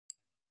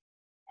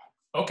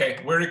Okay,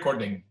 we're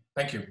recording.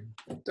 Thank you.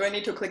 Do I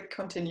need to click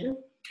continue?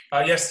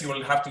 Yes, you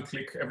will have to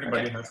click.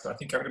 Everybody has to. I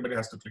think everybody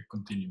has to click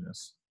continue.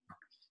 Yes.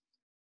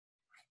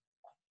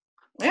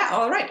 Yeah.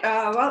 All right.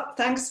 Well,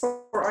 thanks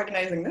for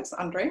organizing this,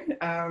 Andre.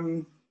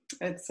 I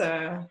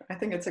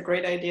think it's a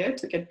great idea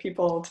to get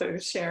people to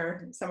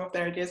share some of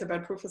their ideas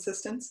about proof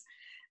assistance.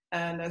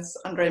 And as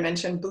Andre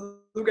mentioned,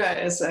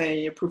 Beluga is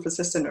a proof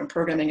assistant and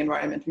programming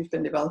environment we've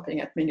been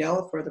developing at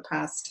McGill for the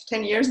past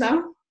 10 years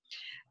now.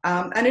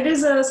 And it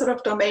is a sort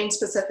of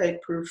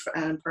domain-specific proof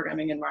and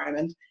programming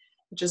environment,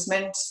 which is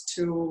meant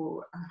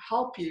to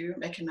help you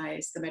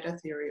mechanize the meta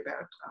theory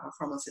about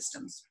formal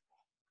systems.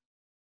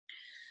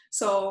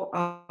 So,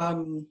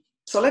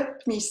 so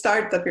let me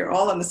start that we're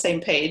all on the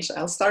same page.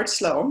 I'll start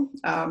slow.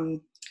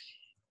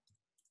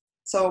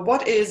 So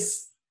what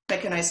is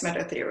mechanized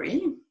meta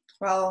theory?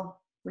 Well,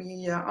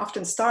 we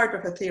often start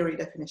with a theory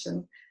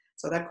definition.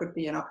 So that could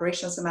be an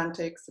operational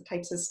semantics, a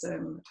type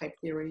system, type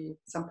theory,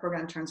 some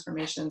program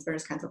transformations,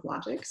 various kinds of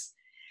logics.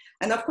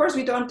 And of course,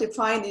 we don't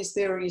define these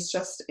theories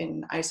just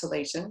in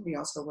isolation. We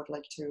also would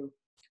like to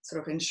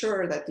sort of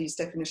ensure that these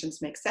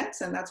definitions make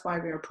sense. And that's why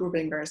we are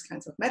proving various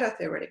kinds of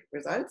meta-theoretic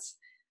results.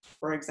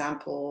 For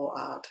example,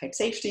 type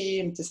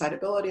safety,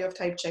 decidability of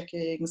type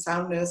checking,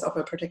 soundness of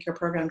a particular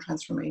program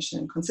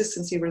transformation,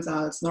 consistency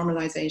results,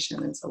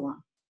 normalization, and so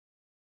on.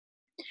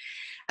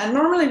 And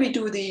normally we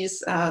do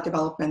these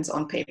developments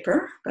on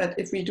paper, but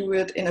if we do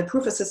it in a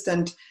proof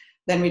assistant,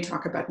 then we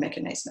talk about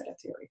mechanized meta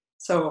theory.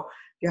 So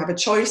you have a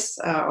choice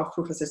of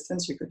proof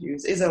assistants. You could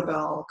use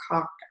Isobel,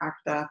 Coq,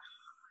 Acta.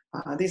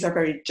 These are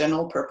very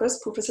general purpose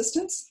proof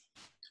assistants.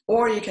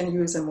 Or you can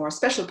use a more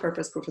special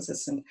purpose proof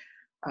assistant,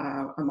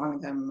 among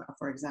them,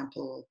 for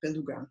example,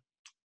 Beluga.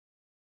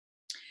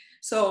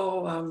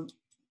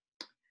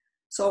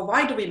 So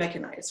why do we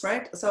mechanize,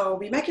 right? So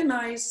we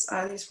mechanize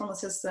these formal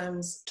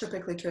systems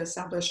typically to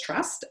establish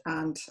trust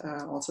and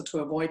also to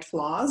avoid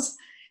flaws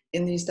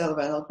in these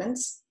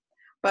developments.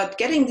 But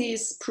getting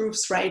these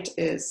proofs right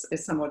is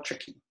somewhat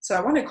tricky. So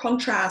I want to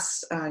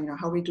contrast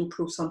how we do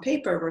proofs on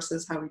paper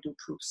versus how we do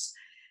proofs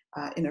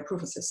in a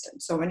proof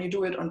assistant. So when you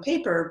do it on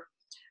paper,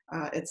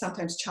 it's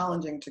sometimes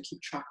challenging to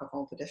keep track of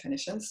all the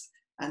definitions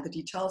and the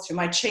details. You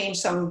might change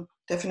some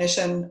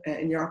definition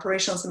in your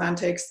operational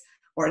semantics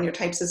or in your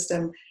type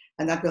system,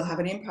 and that will have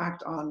an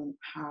impact on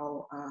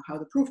how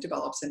the proof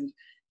develops. And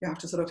you have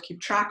to sort of keep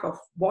track of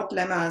what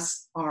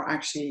lemmas are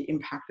actually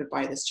impacted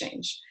by this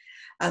change.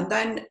 And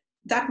then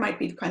that might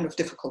be kind of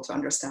difficult to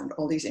understand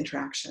all these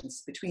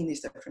interactions between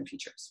these different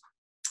features.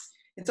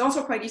 It's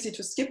also quite easy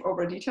to skip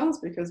over details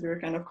because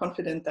we're kind of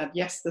confident that,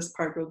 yes, this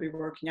part will be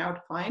working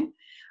out fine.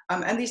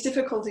 And these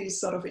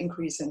difficulties sort of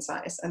increase in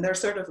size. And there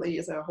certainly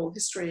is a whole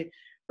history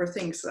where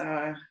things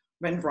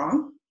went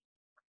wrong.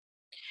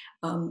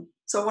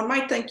 So one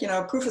might think,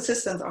 proof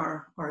assistants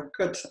are a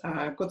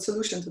good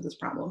solution to this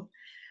problem.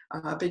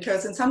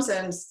 Because in some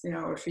sense,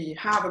 if we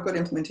have a good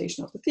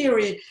implementation of the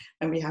theory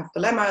and we have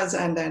dilemmas,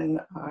 and then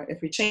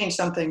if we change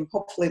something,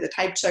 hopefully the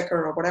type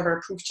checker or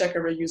whatever proof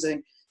checker we're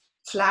using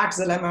flags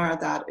the lemma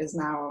that is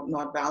now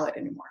not valid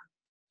anymore.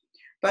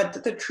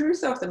 But the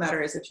truth of the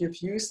matter is, if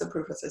you've used the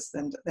proof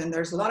assistant, then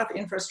there's a lot of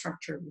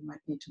infrastructure you might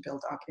need to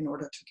build up in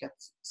order to get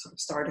sort of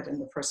started in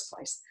the first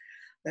place.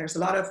 There's a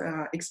lot of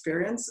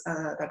experience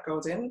that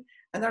goes in,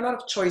 and there are a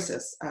lot of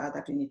choices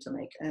that we need to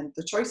make. And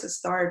the choices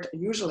start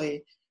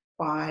usually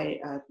by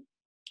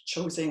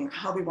choosing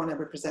how we want to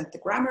represent the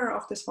grammar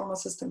of this formal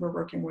system we're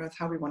working with,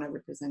 how we want to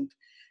represent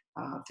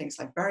things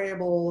like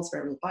variables,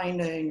 variable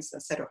bindings,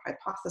 a set of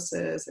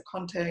hypotheses, a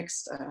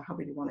context, how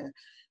we want to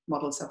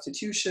model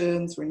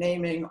substitutions,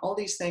 renaming, all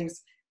these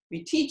things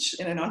we teach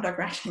in an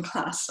undergraduate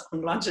class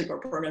on logic or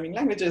programming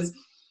languages.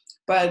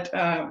 But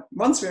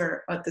once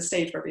we're at the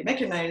stage where we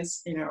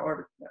mechanize,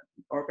 or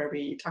where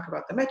we talk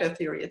about the meta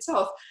theory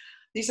itself,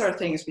 these are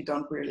things we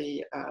don't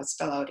really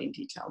spell out in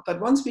detail. But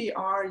once we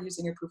are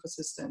using a proof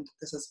assistant,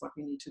 this is what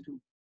we need to do.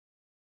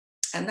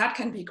 And that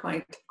can be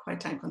quite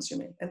time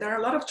consuming. And there are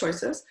a lot of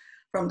choices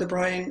from De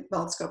Bruijn,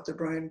 well-scoped De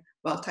Bruijn,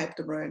 well-typed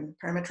De Bruijn,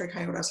 parametric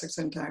hierarchic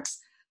syntax,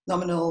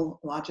 nominal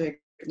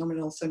logic,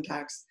 nominal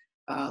syntax,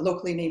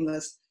 locally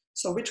nameless.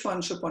 So which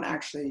one should one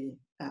actually,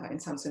 in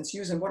some sense,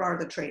 use, and what are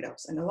the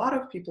trade-offs? And a lot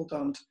of people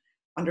don't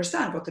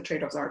understand what the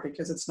trade-offs are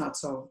because it's not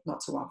so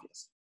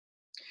obvious.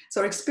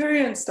 So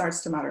experience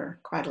starts to matter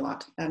quite a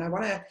lot. And I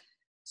want to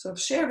sort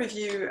of share with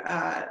you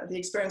the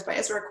experience by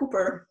Ezra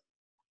Cooper.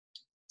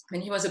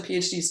 And he was a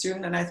PhD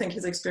student, and I think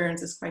his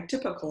experience is quite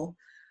typical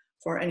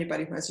for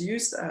anybody who has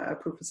used a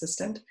proof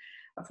assistant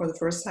for the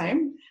first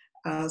time.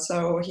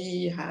 So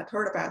he had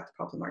heard about the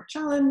problem arc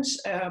challenge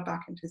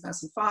back in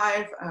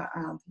 2005,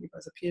 and he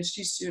was a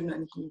PhD student,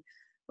 and he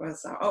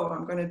was,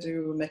 I'm going to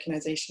do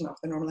mechanization of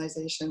the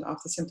normalization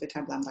of the simply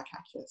type lambda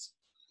calculus.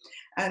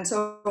 And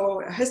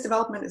so his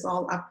development is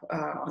all up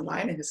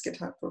online in his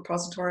GitHub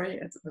repository.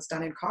 It was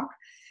done in Coq,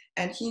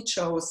 and he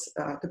chose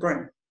De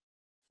Bruijn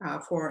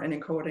for an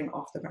encoding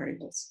of the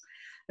variables.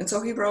 And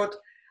so he wrote,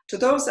 "To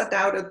those that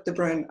doubted De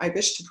Bruijn, I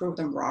wish to prove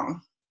them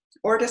wrong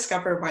or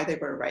discover why they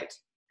were right.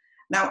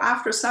 Now,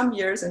 after some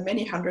years and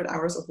many hundred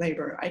hours of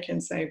labor, I can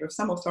say with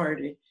some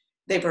authority,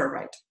 they were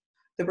right.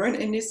 The Bern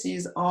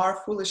indices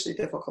are foolishly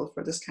difficult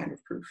for this kind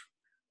of proof.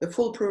 The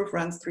full proof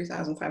runs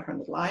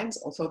 3,500 lines.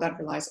 Also, that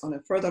relies on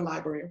a further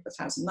library of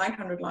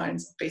 1,900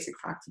 lines of basic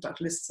facts about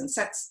lists and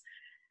sets.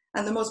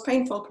 And the most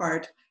painful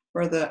part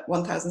were the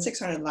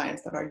 1,600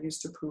 lines that are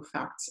used to prove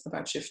facts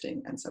about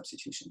shifting and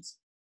substitutions.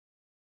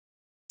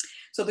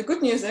 So the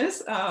good news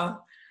is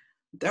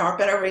there are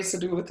better ways to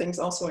do things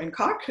also in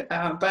Coq,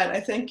 but I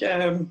think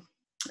it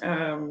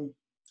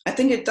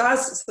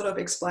does sort of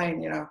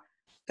explain,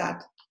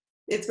 that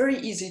it's very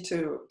easy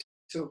to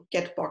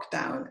get bogged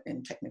down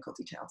in technical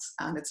details,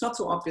 and it's not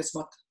so obvious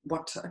what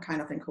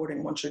kind of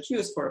encoding one should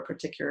use for a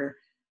particular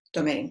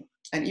domain.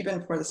 And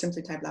even for the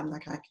simply typed lambda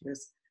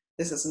calculus,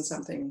 this isn't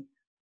something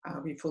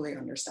we fully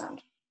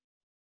understand.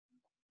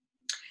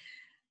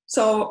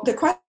 So the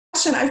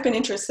question I've been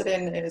interested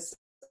in is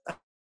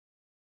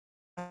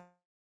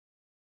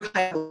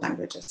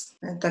languages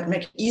that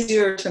make it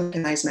easier to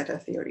mechanize meta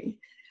theory.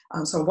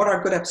 So what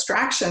are good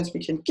abstractions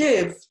we can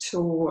give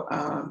to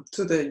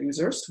the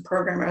users, to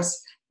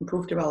programmers, and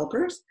proof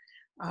developers,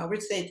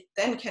 which they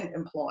then can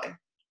employ.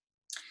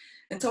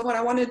 And so what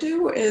I want to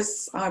do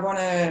is I want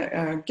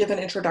to give an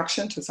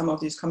introduction to some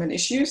of these common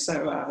issues.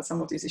 So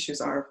some of these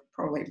issues are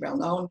probably well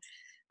known,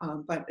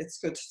 but it's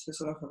good to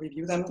sort of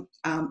review them.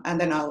 And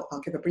then I'll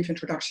give a brief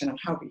introduction on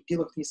how we deal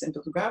with these in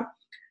Beluga.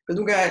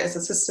 Beluga is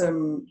a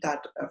system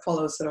that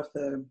follows sort of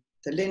the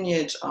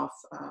lineage of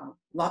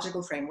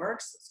logical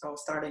frameworks. So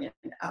starting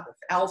with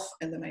ELF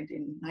in the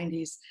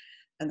 1990s,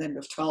 and then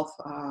with 12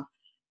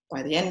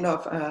 by the end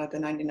of the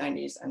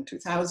 1990s and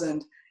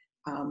 2000.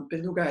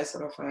 Beluga is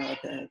sort of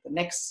the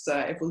next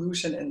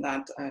evolution in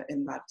that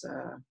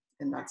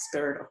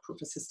spirit of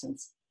proof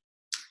assistance.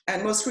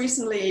 And most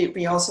recently,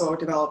 we also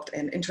developed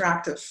an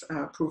interactive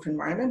proof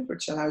environment,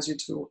 which allows you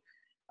to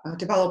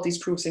develop these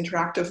proofs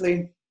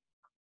interactively.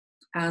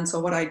 And so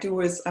what I do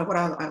is, I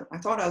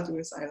thought I'll do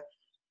is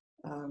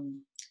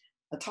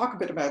I'll talk a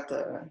bit about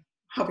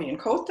how we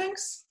encode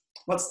things,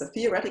 what's the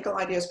theoretical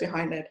ideas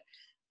behind it,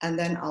 and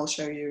then I'll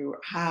show you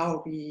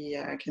how we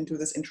can do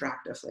this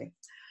interactively.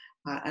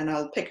 And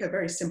I'll pick a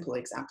very simple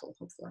example,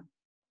 hopefully.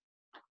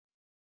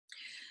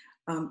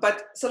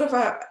 But sort of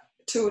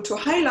to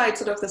highlight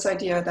sort of this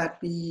idea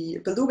that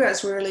Beluga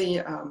is really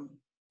a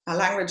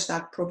language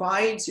that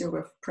provides you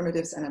with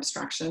primitives and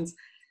abstractions.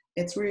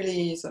 It's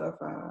really sort of,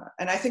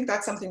 and I think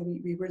that's something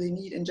we really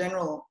need in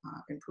general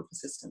in proof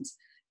assistance.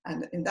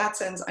 And in that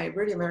sense, I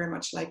really very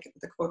much like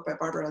the quote by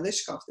Barbara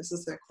Lischkoff. This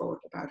is a quote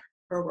about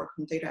her work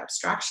on data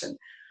abstraction,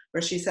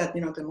 where she said,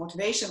 the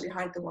motivation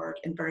behind the work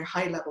in very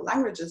high level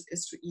languages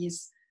is to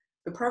ease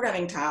the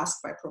programming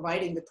task by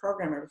providing the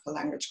programmer with a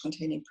language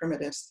containing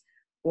primitives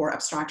or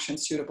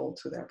abstractions suitable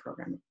to their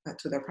problem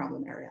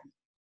area.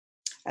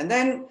 And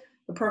then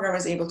the programmer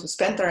is able to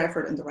spend their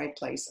effort in the right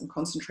place and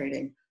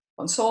concentrating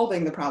on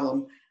solving the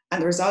problem,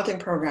 and the resulting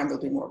program will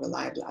be more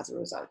reliable as a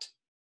result.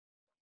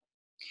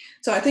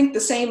 So I think the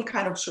same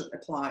kind of should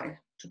apply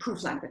to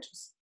proof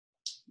languages.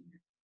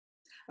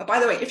 By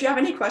the way, if you have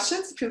any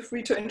questions, feel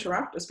free to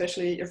interrupt,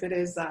 especially if it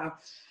is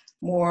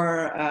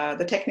more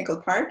the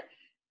technical part.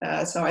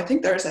 So I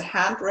think there's a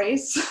hand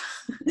raise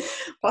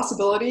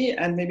possibility,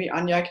 and maybe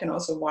Anya can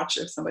also watch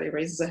if somebody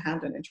raises a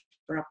hand and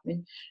interrupt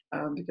me,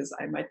 because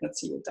I might not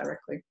see it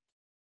directly.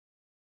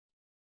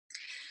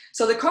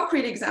 So the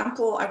concrete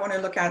example I want to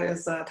look at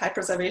is type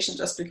preservation,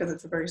 just because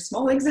it's a very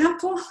small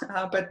example,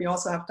 but we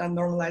also have done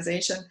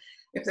normalization.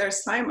 If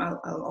there's time,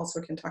 I'll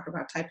also can talk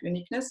about type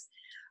uniqueness.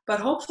 But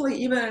hopefully,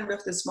 even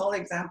with the small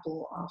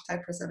example of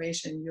type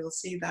preservation, you'll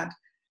see that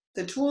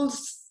the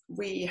tools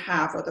we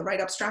have, or the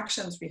right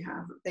abstractions we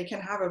have, they can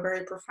have a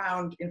very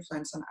profound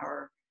influence on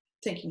our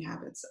thinking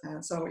habits.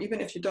 So even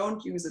if you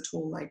don't use a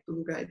tool like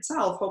Beluga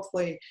itself,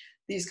 hopefully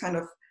these kind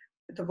of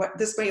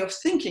this way of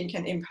thinking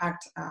can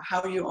impact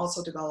how you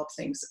also develop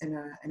things in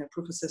a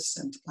proof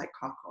assistant like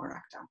Coq or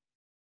Acta.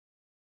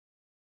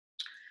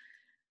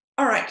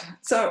 All right,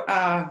 so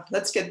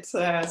let's get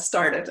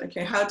started.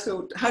 Okay, how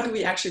do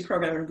we actually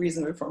program and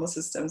reason with formal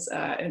systems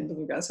in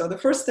Beluga? So the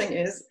first thing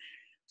is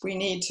we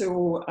need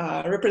to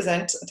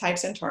represent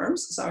types and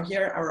terms. So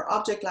here our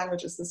object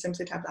language is the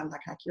simply typed lambda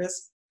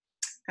calculus,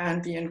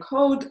 and we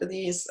encode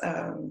these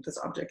this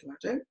object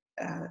logic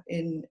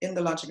in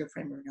the logical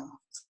framework LF.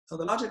 So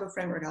the logical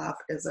framework LF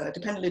is a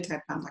dependently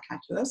typed lambda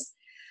calculus,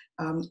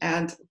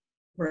 and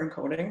we're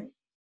encoding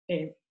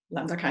a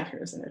lambda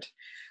calculus in it.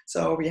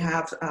 So we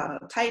have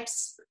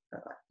types,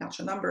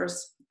 natural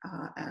numbers,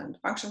 and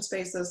function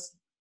spaces.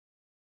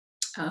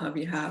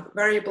 We have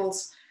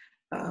variables.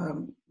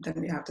 Then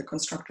we have the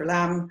constructor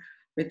lam,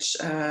 which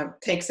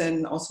takes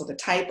in also the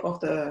type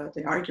of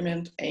the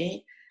argument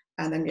A,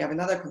 and then we have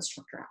another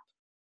constructor app.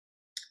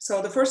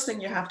 So the first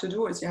thing you have to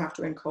do is you have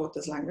to encode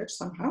this language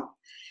somehow.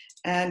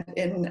 And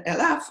in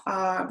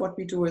LF, what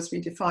we do is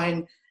we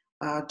define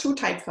two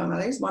type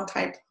families, one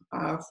type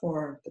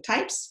for the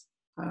types,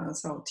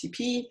 so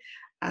TP,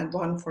 and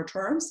one for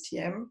terms,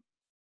 TM.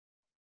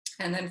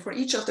 And then for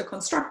each of the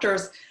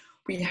constructors,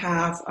 we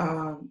have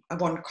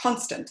one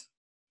constant,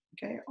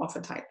 okay, of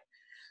a type.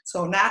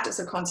 So nat is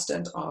a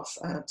constant of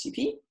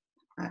TP.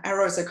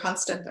 Arrow is a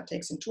constant that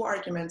takes in 2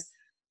 arguments,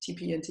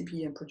 TP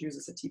and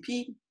produces a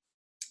TP.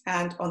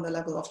 And on the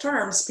level of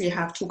terms, we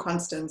have 2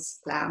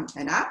 constants, lam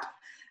and app.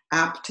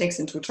 App takes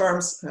in 2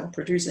 terms,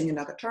 producing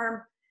another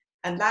term.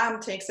 And lam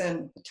takes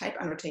in the type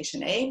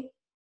annotation A.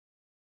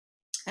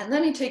 And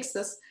then he takes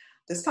this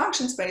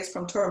function space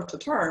from term to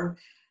term,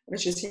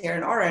 which is here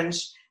in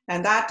orange.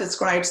 And that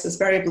describes this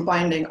variable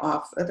binding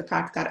of the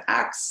fact that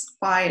x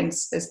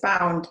is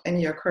bound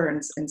any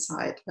occurrence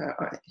inside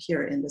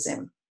here in the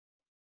sim.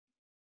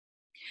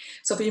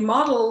 So we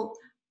model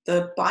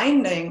the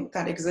binding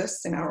that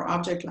exists in our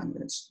object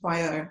language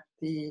via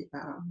the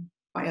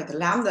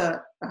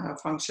lambda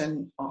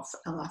function of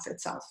LF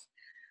itself.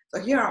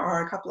 So here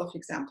are a couple of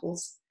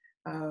examples.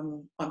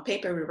 On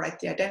paper, we write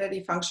the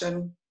identity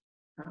function,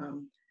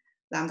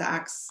 lambda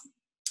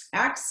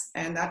x,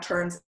 and that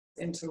turns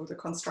into the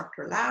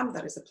constructor lam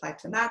that is applied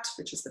to nat,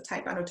 which is the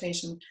type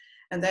annotation.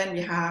 And then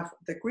we have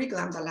the Greek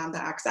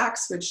lambda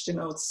x, which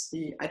denotes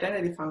the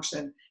identity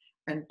function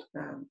and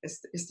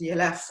is the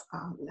LF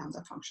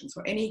lambda function.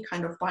 So any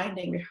kind of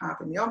binding we have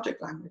in the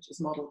object language is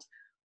modeled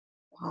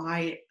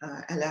by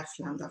LF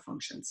lambda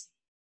functions.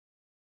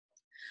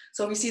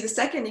 So we see the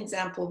second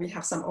example, we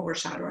have some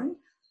overshadowing,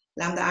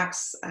 lambda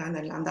x and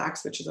then lambda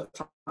x, which is a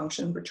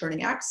function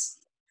returning x.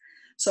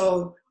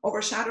 So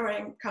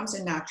overshadowing comes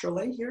in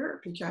naturally here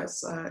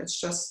because it's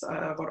just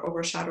what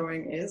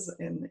overshadowing is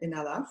in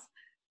LF.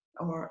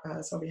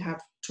 So we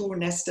have 2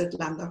 nested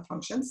lambda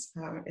functions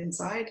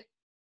inside.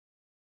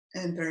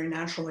 And very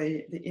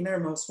naturally, the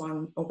innermost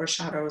one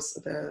overshadows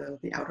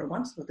the outer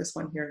one. So this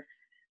one here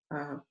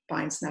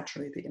binds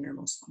naturally the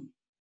innermost one.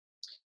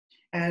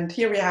 And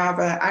here we have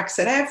x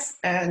and f,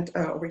 and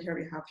over here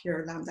we have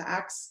here lambda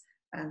x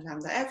and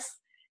lambda f,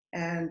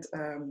 and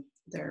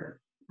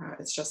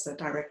it's just a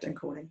direct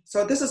encoding.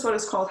 So this is what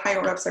is called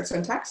higher abstract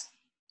syntax.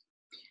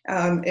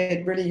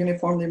 It really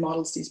uniformly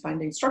models these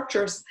binding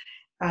structures,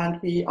 and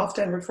we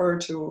often refer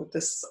to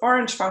this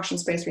orange function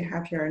space we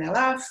have here in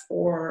LF,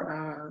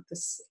 or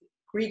this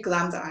Greek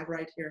lambda I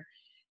write here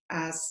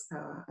as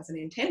an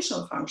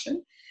intentional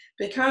function,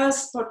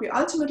 because what we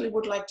ultimately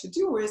would like to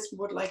do is we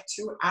would like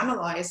to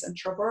analyze and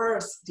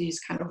traverse these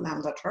kind of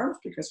lambda terms,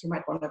 because we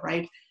might want to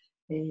write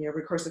a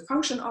recursive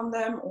function on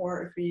them,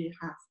 or if we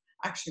have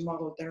actually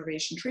modeled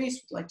derivation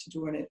trees, we'd like to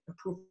do a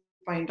proof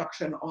by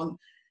induction on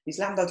these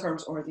lambda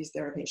terms or these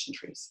derivation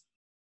trees.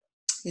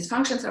 These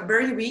functions are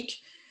very weak.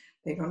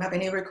 They don't have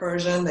any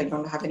recursion. They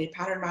don't have any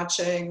pattern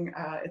matching.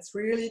 It's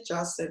really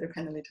just a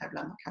dependently typed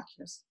lambda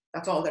calculus.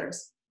 That's all there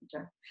is.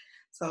 Okay.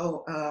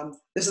 So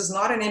this is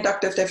not an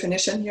inductive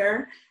definition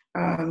here.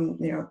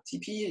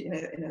 TP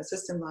in a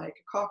system like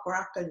Coq or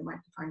Acta, you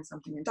might define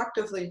something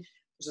inductively.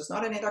 This is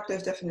not an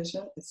inductive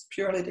definition. It's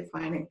purely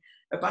defining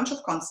a bunch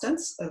of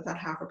constants that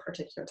have a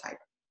particular type.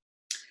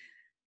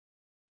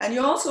 And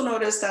you also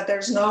notice that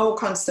there's no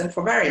constant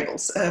for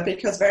variables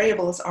because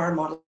variables are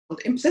modeled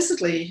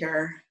implicitly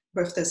here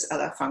with this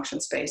LF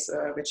function space,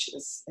 which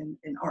is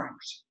in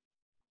orange.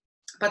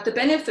 But the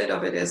benefit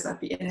of it is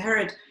that we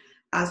inherit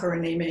alpha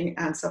renaming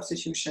and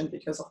substitution,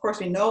 because of course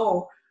we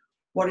know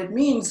what it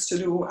means to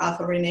do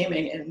alpha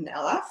renaming in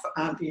LF,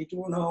 and we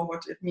do know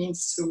what it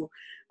means to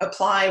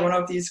apply one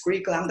of these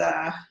Greek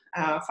lambda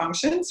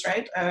functions,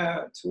 right,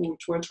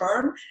 to a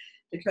term,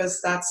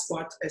 because that's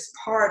what is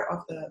part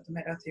of the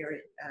meta theory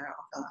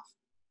of LF.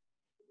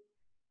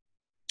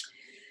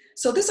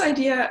 So this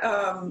idea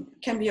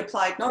can be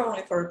applied not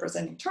only for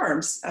representing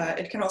terms,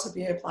 it can also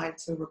be applied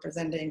to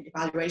representing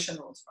evaluation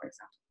rules, for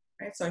example,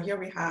 right? So here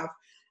we have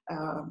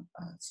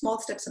small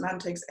step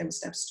semantics, m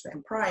steps to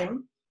m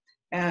prime,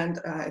 and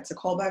it's a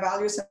call by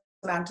value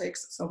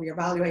semantics. So we're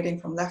evaluating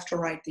from left to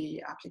right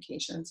the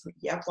application. So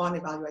EF1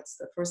 evaluates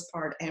the first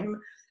part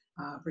m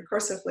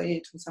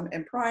recursively to some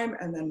m prime,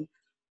 and then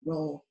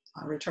we'll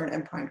return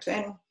m prime to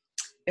n.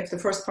 If the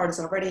first part is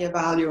already a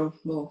value,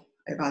 we'll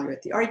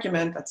evaluate the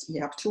argument, that's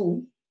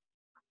EAP2.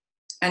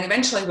 And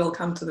eventually we'll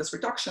come to this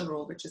reduction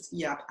rule, which is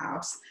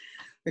EAP-APS,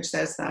 which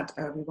says that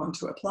we want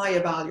to apply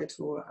a value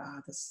to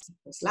this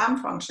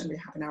lam function we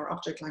have in our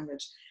object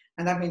language.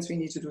 And that means we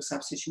need to do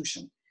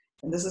substitution.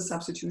 And this is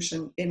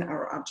substitution in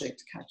our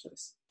object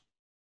calculus.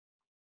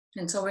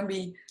 And so when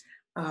we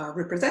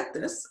represent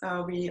this,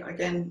 we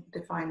again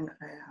define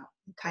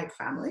a type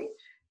family.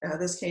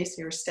 This case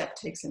here, step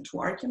takes in 2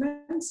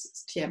 arguments,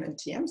 it's TM and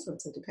TM, so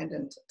it's a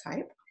dependent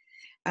type.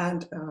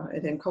 And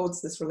it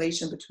encodes this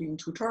relation between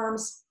 2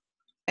 terms.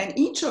 And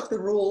each of the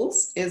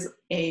rules is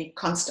a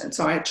constant.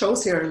 So I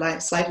chose here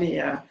like slightly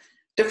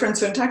different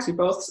syntax. We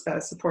both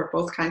support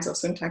both kinds of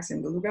syntax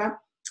in Beluga.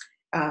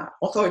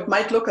 Although it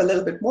might look a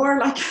little bit more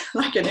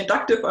like an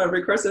inductive or a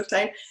recursive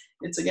type,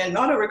 it's again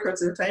not a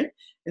recursive type.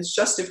 It's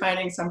just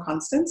defining some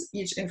constants.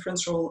 Each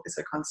inference rule is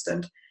a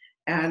constant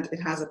and it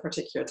has a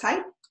particular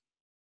type.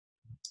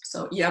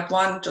 So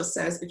EAP1 just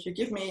says, if you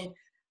give me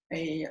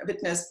a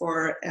witness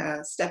for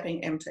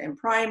stepping m to m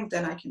prime,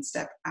 then I can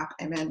step app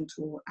mn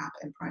to app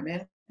m prime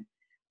n.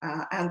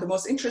 And the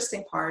most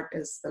interesting part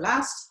is the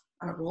last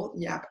rule,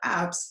 EAP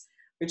abs,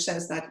 which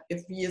says that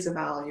if V is a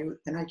value,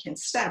 then I can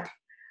step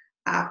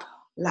app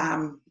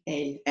lam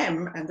a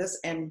m, and this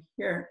m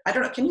here, I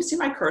don't know, can you see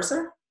my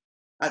cursor?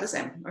 This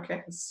m,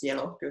 okay, it's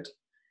yellow, good.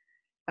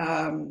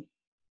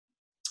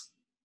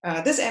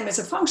 This m is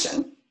a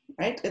function,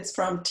 right? It's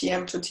from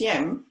tm to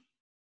tm.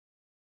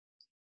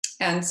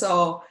 And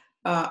so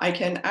I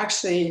can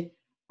actually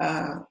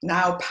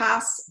now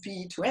pass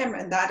v to m,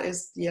 and that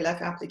is the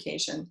LF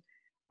application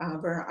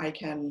where I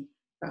can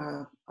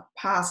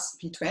pass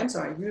v to m. So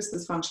I use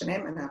this function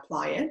m and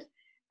apply it,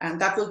 and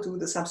that will do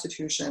the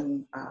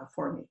substitution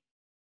for me.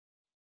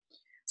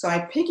 So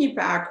I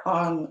piggyback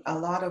on a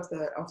lot of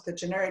the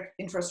generic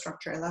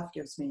infrastructure LF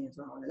gives me as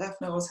well. LF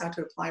knows how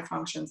to apply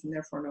functions and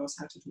therefore knows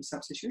how to do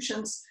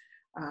substitutions.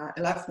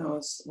 LF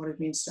knows what it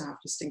means to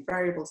have distinct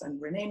variables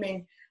and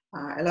renaming.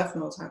 LF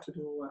knows how to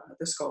do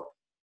the scope.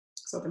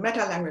 So the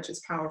meta language is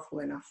powerful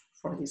enough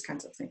for these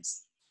kinds of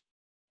things.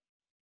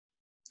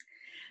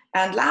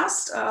 And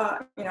last,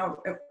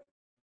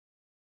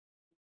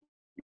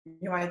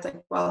 you might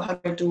think, well, how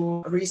do I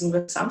do reason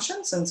with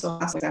assumptions? And so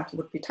last example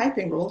would be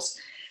typing rules.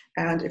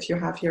 And if you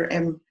have here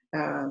m,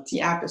 the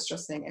app is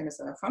just saying m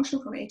is a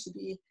function from A to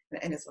B, and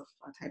n is of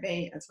type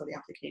A, and so the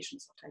application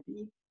is of type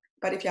B.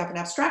 But if you have an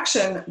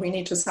abstraction, we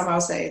need to somehow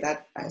say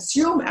that I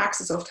assume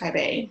x is of type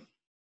A,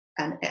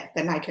 and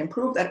then I can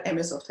prove that m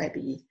is of type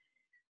B.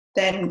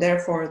 Then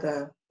therefore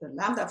the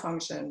lambda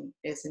function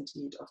is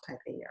indeed of type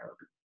A arrow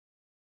B.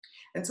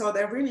 And so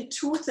there are really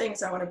two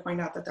things I want to point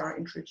out that are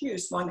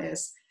introduced. One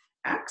is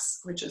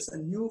x, which is a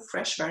new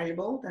fresh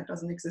variable that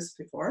doesn't exist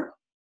before,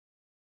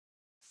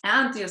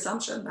 and the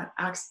assumption that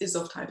x is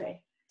of type A.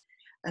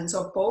 And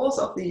so both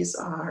of these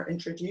are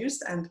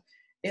introduced. And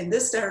in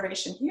this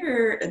derivation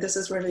here, this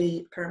is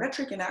really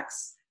parametric in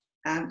x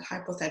and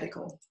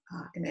hypothetical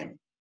in m.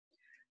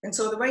 And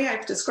so the way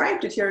I've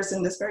described it here is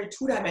in this very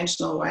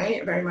two-dimensional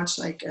way, very much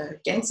like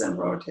Gensen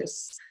wrote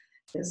his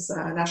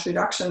natural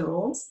reduction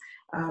rules,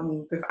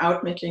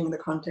 without making the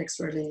context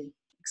really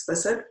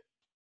explicit.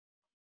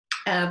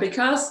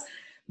 Because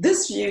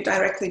this view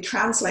directly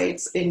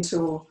translates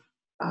into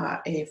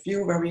a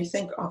view where we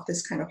think of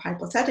this kind of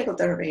hypothetical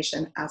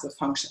derivation as a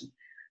function,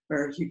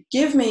 where you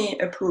give me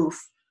a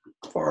proof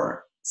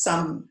for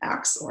some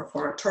x or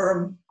for a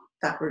term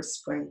that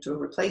was going to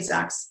replace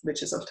x,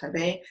 which is of type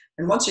A.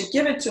 And once you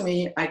give it to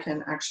me, I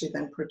can actually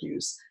then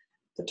produce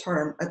the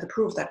term, the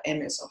proof that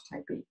m is of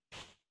type B.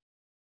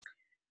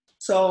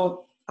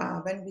 So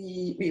when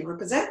we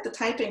represent the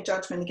typing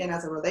judgment again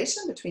as a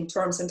relation between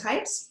terms and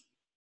types,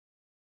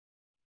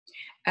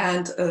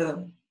 and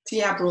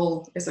TAB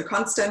rule is a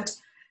constant.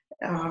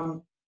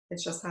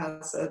 It just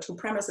has two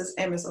premises.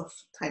 M is of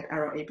type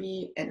arrow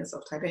AB, N is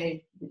of type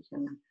A. We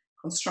can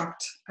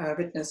construct a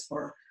witness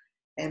for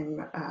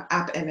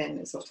app MN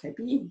is of type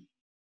B.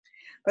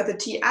 But the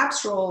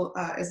TABS rule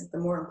is the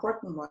more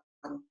important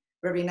one,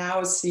 where we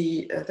now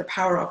see the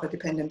power of a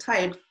dependent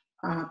type,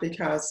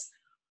 because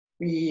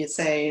we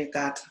say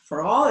that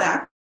for all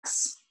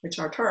x, which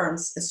are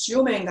terms,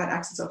 assuming that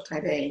x is of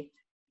type A,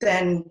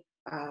 then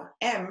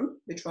m,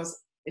 which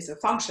is a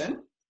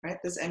function, right?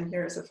 This m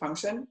here is a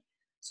function.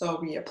 So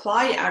we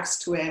apply x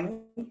to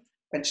m,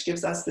 which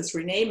gives us this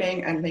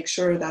renaming, and make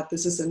sure that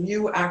this is a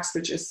new x,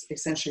 which is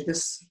essentially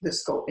this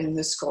scope in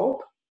this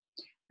scope.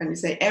 And we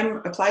say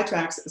m applied to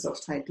x is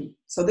of type B.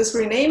 So this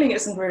renaming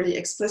isn't really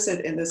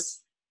explicit in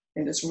this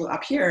rule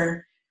up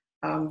here.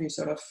 We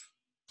sort of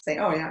say,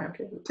 oh yeah,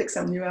 okay, we'll pick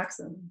some new x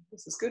and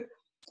this is good.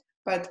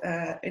 But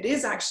it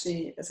is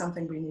actually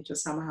something we need to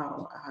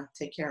somehow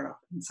take care of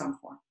in some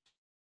form.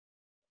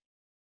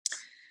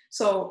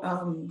 So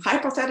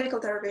hypothetical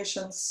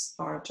derivations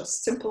are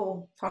just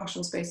simple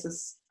function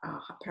spaces.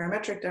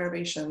 Parametric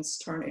derivations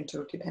turn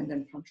into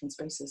dependent function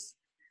spaces.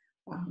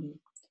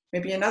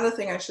 Maybe another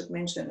thing I should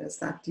mention is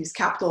that these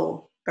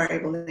capital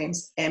variable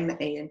names M,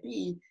 A, and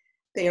B,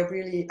 they are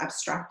really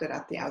abstracted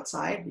at the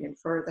outside. We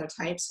infer their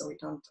types, so we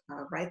don't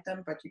write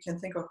them, but you can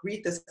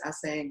read this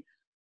as saying,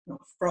 you know,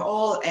 for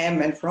all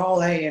M and for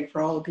all A and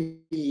for all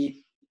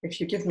B,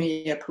 if you give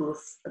me a proof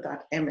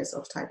that M is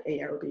of type A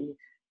or B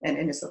and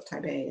N is of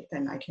type A,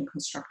 then I can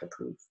construct a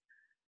proof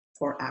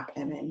for app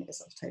MN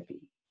is of type B.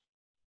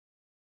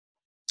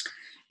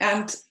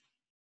 And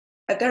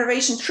a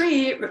derivation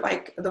tree,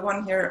 like the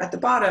one here at the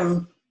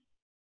bottom,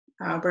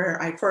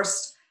 where I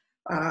first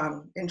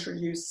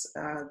introduce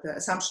the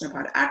assumption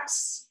about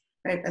X,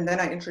 right? And then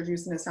I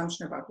introduce an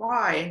assumption about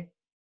Y,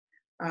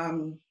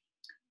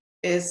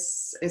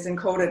 is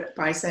encoded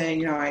by saying,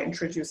 you know, I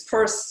introduce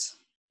first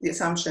the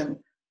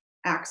assumption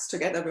X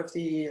together with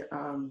the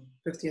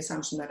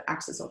assumption that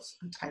X is of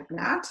type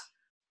NAT.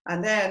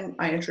 And then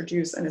I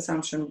introduce an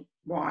assumption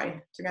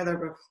Y together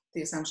with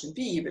the assumption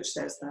V, which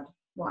says that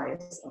Y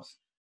is of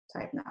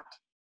type NAT.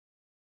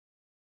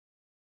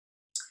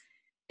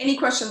 Any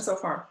questions so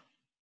far?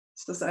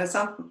 So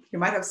you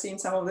might have seen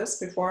some of this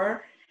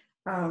before.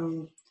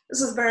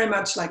 This is very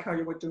much like how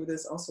you would do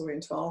this also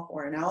in 12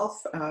 or in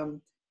ELF.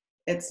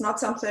 it's not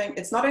something,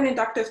 it's not an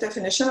inductive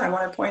definition, I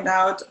want to point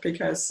out,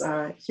 because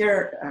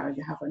here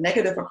you have a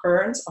negative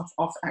occurrence of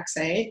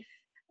xa.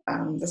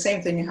 The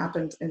same thing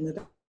happened in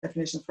the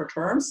definition for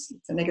terms.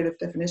 It's a negative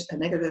definition, a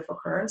negative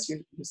occurrence.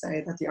 You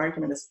say that the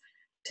argument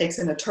takes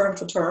in a term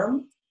to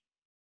term.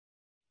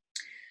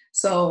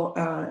 So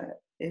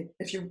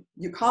if you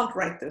can't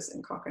write this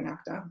in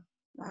Coq-and-Acta,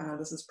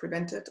 this is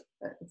prevented.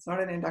 It's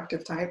not an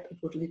inductive type. It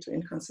would lead to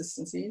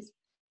inconsistencies.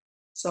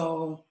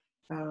 So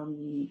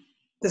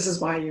this is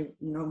why you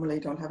normally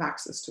don't have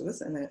access to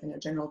this in a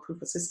general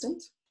proof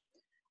assistant.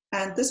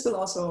 And this will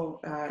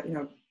also,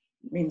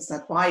 means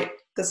that why,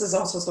 this is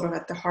also sort of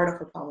at the heart of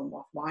the problem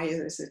of why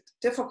is it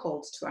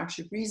difficult to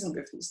actually reason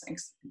with these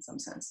things in some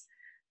sense,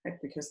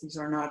 right? Because these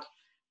are not,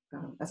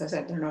 as I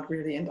said, they're not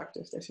really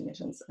inductive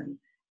definitions. And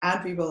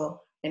we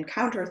will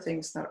encounter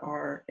things that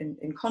are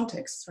in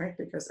context, right?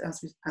 Because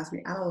as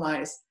we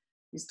analyze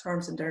these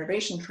terms in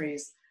derivation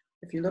trees,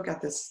 if you look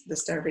at this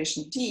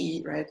derivation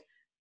D, right,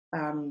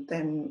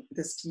 then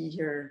this D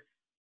here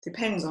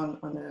depends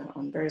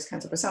on various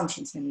kinds of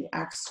assumptions, namely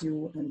X,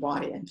 U, and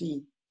Y, and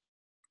V.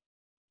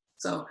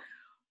 So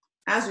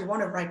as we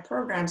want to write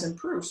programs and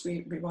proofs,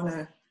 we want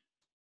to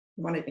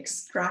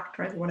extract,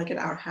 right? We want to get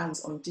our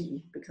hands on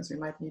D, because we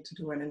might need to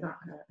do an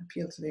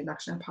appeal to the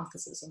induction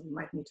hypothesis, or we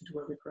might need to do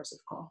a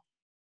recursive call.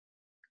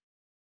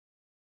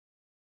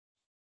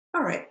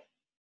 All right,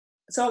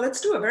 so let's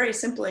do a very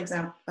simple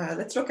example.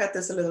 Let's look at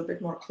this a little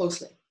bit more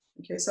closely.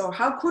 Okay, so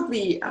how could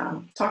we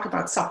talk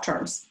about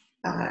subterms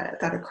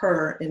that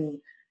occur in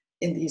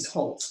these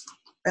holes,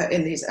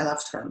 in these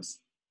LF terms,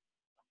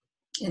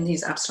 in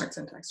these abstract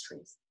syntax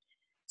trees?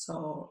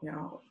 So,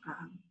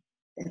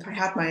 if I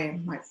had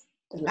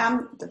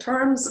the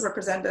terms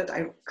represented,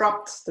 I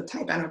dropped the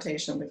type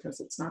annotation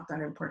because it's not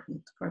that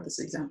important for this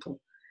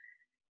example.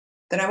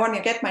 Then I want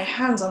to get my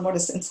hands on what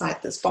is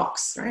inside this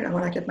box, right? I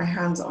want to get my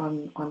hands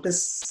on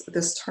this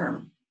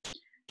term.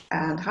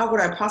 And how would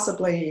I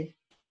possibly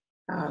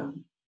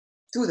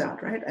do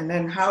that, right? And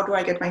then how do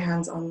I get my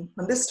hands on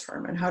this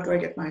term? And how do I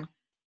get my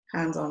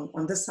hands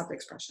on this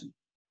sub-expression?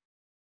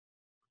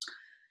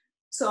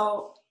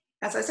 So,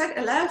 as I said,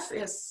 LF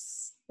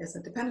is a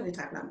dependently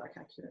typed lambda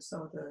calculus.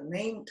 So the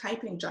main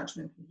typing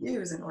judgment we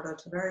use in order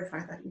to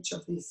verify that each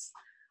of these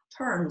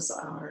terms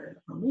are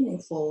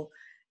meaningful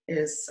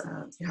is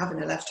you have an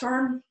LF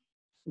term,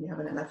 you have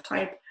an LF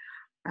type,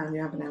 and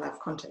you have an LF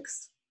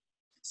context.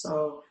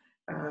 So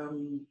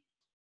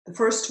the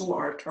first two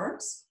are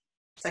terms.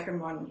 Second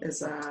one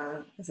is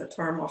a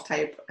term of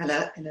type, an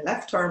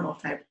LF term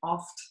of type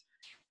oft,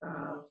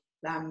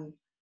 lam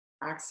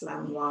x,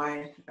 lam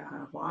y,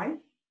 y.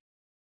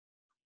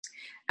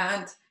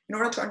 And in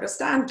order to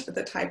understand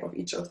the type of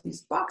each of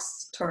these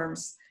box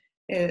terms,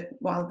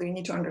 well, we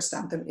need to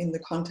understand them in the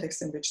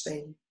context in which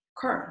they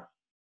occur.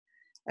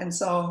 And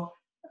so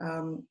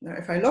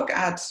if I look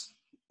at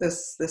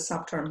this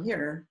subterm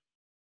here,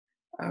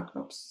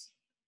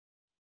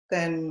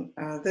 then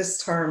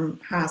this term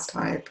has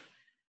type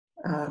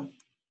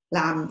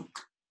lambda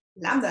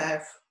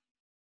f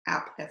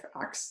app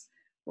fx,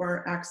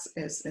 where x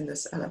is in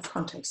this LF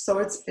context. So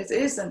it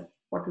is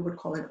what we would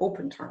call an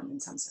open term in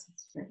some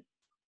sense. Right?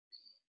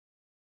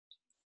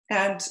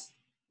 And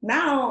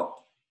now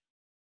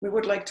we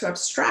would like to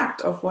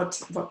abstract of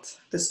what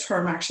this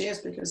term actually is,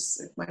 because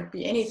it might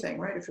be anything,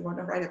 right? If you want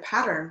to write a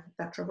pattern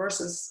that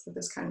traverses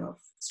this kind of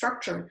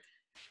structure,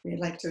 we'd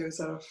like to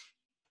sort of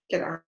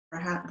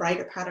write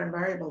a pattern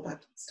variable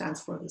that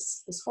stands for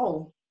this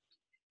whole.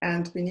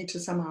 And we need to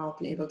somehow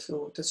be able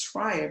to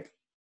describe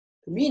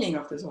the meaning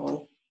of this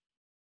whole.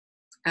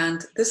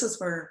 And this is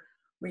where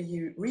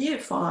we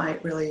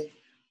reify really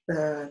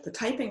the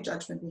typing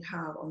judgment we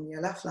have on the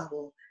LF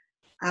level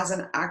as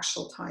an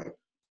actual type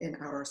in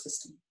our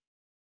system.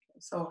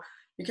 So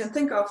you can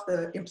think of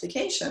the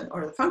implication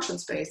or the function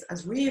space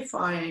as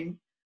reifying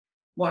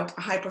what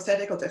a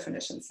hypothetical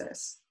definition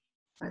says,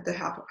 right? The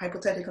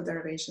hypothetical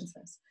derivation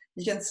says.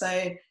 You can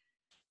say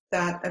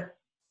that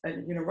a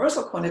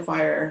universal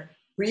quantifier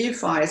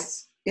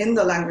reifies in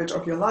the language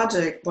of your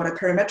logic what a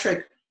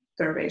parametric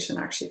derivation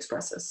actually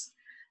expresses.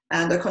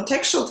 And the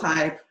contextual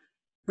type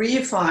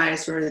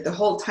reifies really the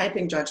whole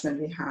typing judgment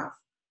we have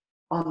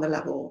on the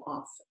level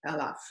of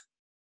LF.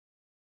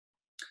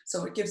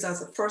 So it gives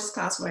us a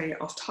first-class way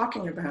of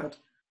talking about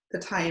the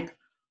type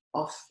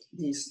of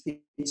these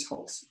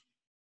wholes.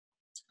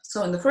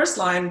 So in the first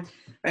line,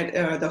 right,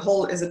 the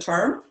whole is a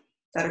term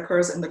that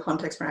occurs in the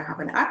context where I have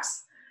an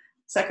X.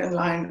 Second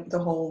line, the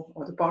whole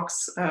or the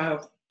box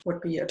would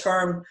be a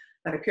term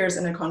that appears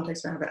in a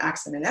context where I have an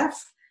X and an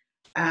F.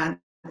 And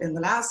in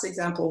the last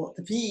example,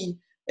 the V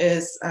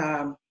is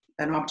an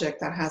object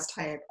that has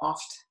type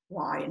oft,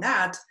 Y,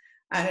 nat,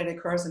 and it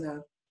occurs in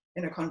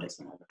a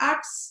context where I have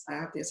X. I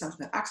have the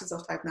assumption that X is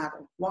of type nat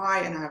and Y,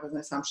 and I have an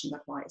assumption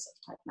that Y is of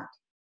type nat.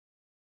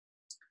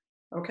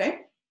 Okay.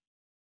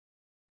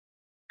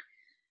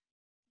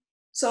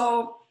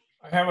 So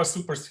I have a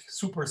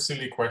super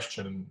silly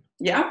question.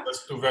 Yeah.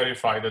 Just to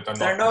verify that I'm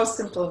there are no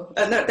simple.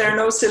 There are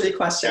no silly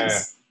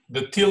questions.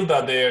 The tilde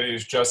there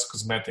is just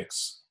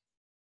cosmetics.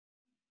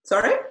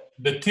 Sorry?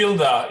 the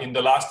tilde in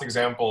the last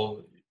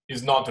example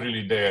is not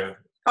really there.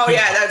 Oh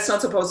yeah, that's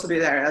not supposed to be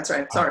there. That's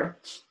right. Sorry.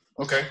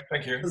 Okay,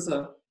 thank you.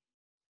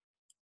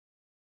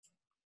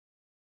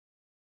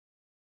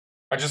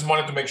 I just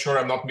wanted to make sure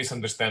I'm not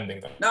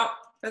misunderstanding that. No,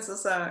 this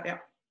is yeah.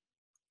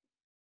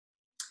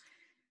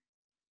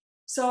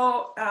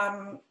 So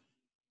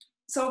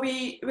so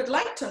we would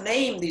like to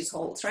name these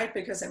holes, right?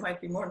 Because there might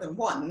be more than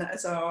one.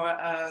 So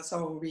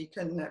so we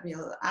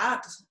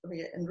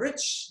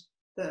enrich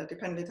the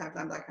dependently typed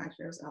lambda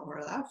calculus L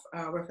or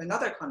LF with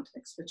another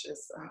context, which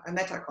is a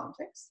meta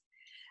context.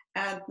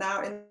 And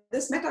now in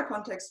this meta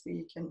context,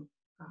 we can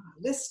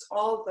list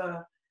all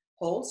the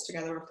holes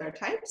together with their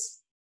types.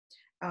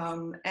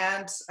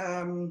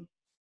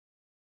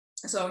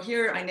 So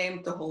here I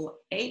named the hole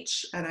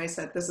H, and I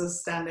said this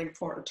is standing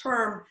for a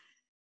term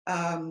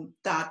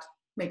that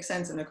makes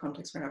sense in a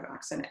context where I have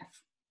X and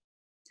F.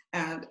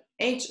 And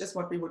H is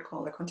what we would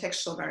call a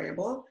contextual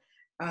variable,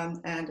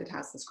 and it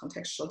has this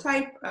contextual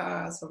type.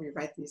 So we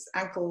write these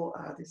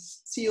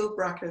these seal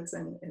brackets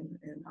in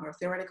our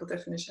theoretical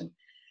definition.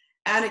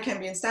 And it can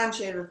be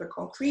instantiated with a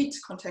concrete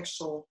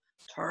contextual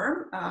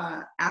term,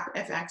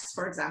 fx,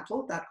 for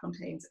example, that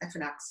contains f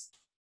and x.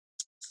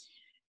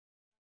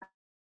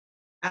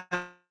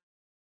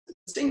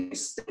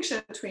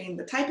 Distinction between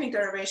the typing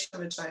derivation,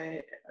 which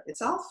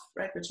itself,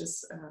 right, which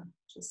is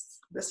just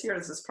this here,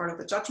 this is part of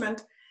the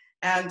judgment,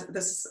 and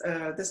this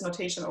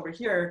notation over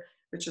here,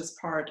 which is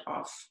part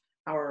of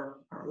our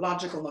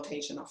logical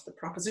notation of the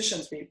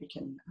propositions we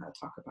can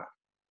talk about.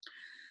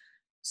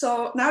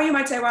 So now you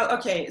might say, well,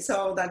 okay,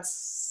 so that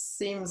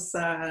seems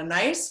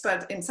nice,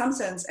 but in some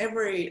sense,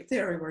 every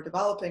theory we're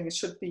developing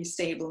should be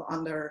stable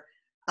under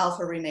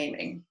alpha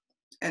renaming.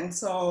 And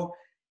so,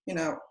 you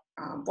know,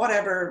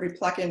 whatever we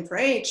plug in for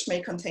H may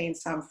contain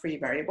some free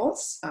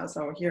variables.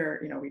 So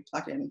here, you know, we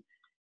plug in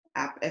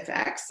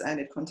fx and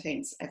it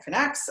contains f and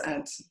x,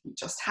 and we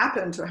just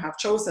happen to have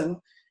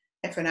chosen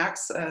f and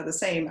x the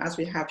same as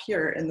we have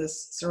here in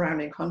this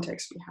surrounding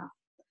context we have.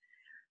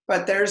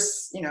 But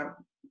there's, you know,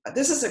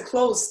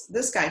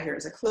 this guy here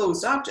is a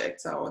closed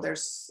object. So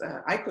there's,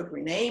 I could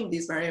rename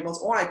these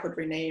variables, or I could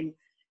rename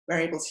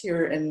variables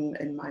here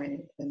in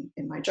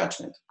my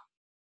judgment.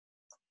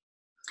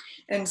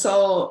 And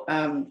so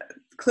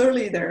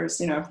clearly there's,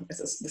 you know,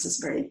 this is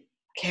very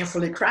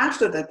carefully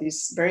crafted that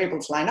these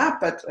variables line up,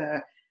 but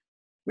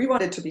we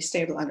want it to be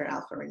stable under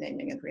alpha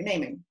renaming and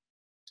renaming.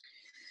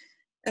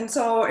 And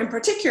so in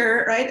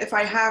particular, right, if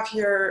I have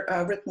here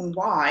written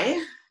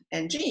y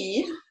and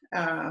g,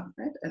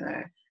 right,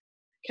 and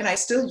can I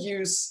still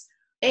use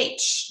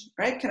h,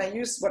 right? Can I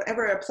use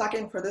whatever I plug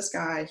in for this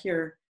guy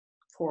here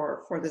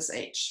for this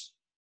h?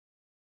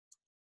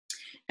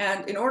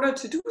 And in order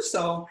to do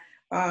so,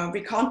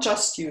 we can't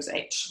just use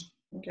h,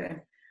 okay?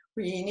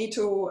 We need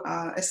to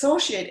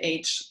associate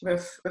h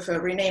with a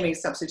renaming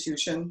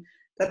substitution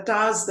that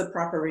does the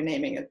proper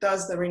renaming. It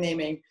does the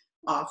renaming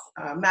of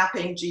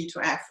mapping g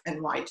to f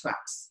and y to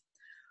x.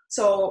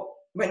 So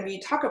when we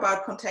talk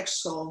about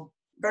contextual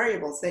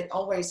variables, they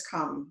always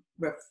come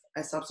with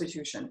a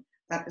substitution.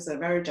 That is a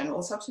very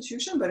general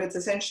substitution, but it's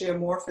essentially a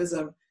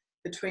morphism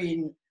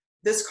between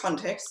this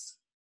context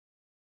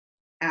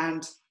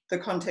and the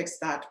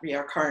context that we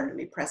are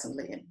currently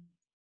presently in.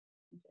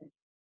 Okay.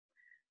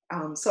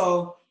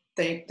 So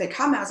they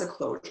come as a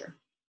closure.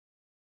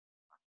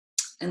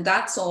 And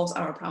that solves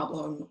our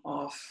problem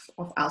of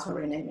alpha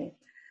renaming.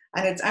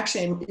 And it's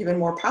actually even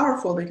more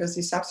powerful because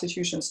these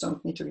substitutions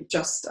don't need to be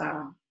just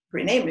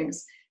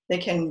renamings. They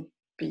can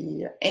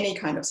be any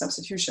kind of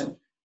substitution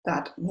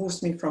that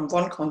moves me from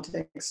one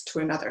context to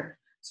another.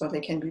 So they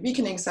can be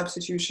weakening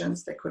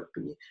substitutions, they could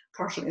be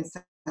partial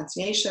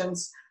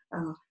instantiations.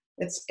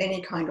 It's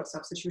any kind of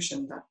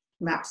substitution that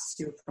maps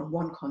you from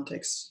one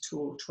context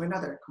to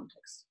another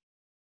context.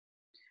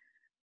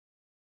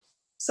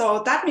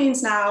 So that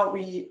means now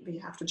we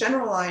have to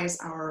generalize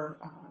our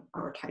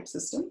type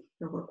system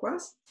we work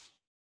with.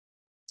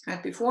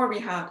 And before we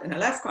had an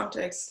LF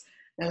context,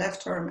 an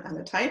LF term, and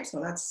a type.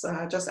 So that's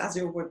just as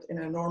you would in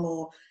a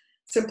normal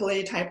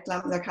simply typed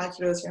lambda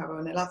calculus. You have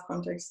an LF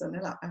context,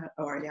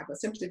 or you have a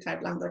simply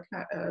typed lambda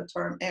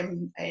term,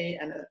 M, A,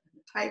 and a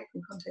type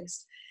in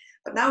context.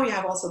 But now we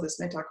have also this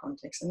meta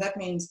context, and that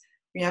means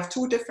we have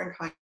two different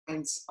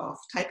kinds of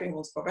typing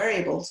rules for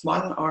variables.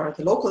 One are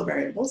the local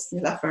variables,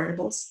 the LF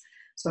variables.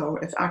 So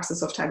if x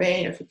is of type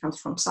A, if it comes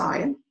from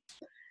psi.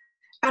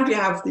 And we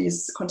have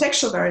these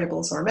contextual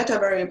variables or meta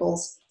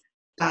variables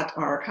that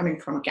are coming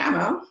from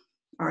gamma,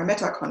 or a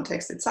meta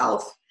context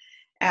itself.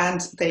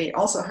 And they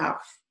also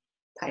have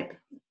type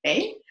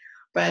A.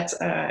 But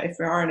if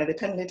we are in a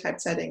dependently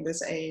typed setting,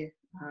 this A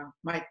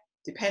might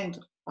depend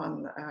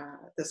on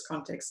this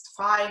context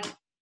phi.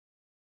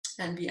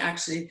 And we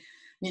actually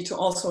need to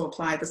also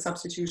apply the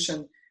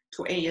substitution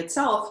to A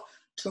itself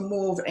to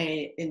move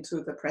A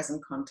into the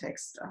present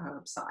context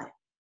psi.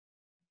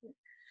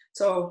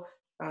 So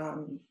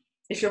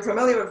if you're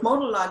familiar with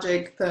modal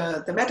logic,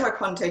 the meta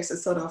context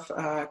is sort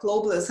of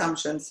global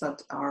assumptions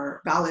that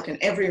are valid in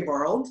every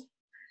world.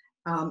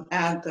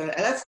 And the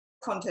LF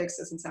context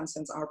is in some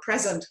sense our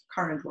present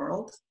current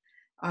world.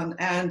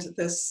 And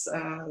this,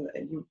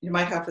 you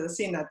might have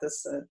seen that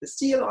this the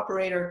steal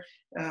operator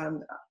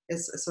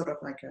is sort of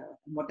like a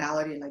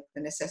modality, like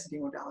the necessity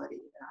modality,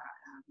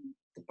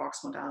 the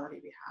box modality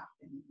we have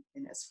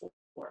in S4.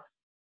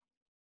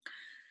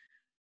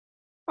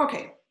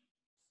 Okay,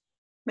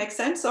 makes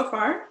sense so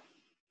far?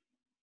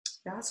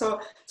 Yeah, so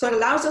it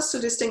allows us to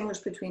distinguish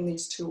between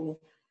these two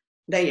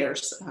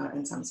layers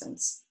in some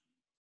sense.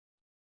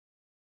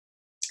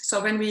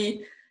 So when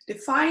we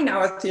define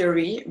our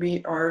theory,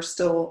 we are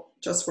still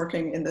just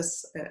working in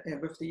this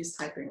with these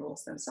typing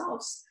rules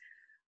themselves.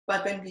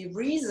 But when we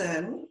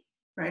reason,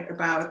 right,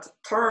 about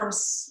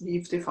terms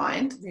we've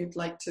defined, we'd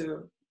like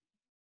to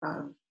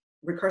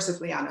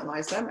recursively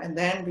analyze them, and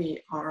then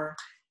we are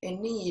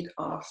in need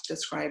of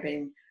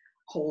describing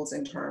holes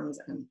in terms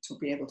and to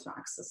be able to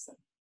access them.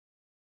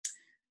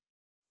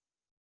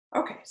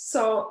 Okay,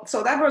 so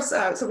that was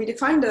so we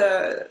defined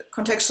the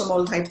contextual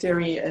model type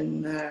theory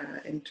in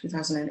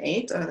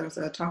 2008. There was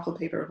a TOEFL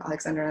paper of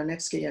Alexander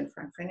Anevsky and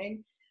Frank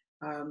Fenning,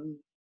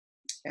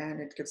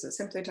 and it gives a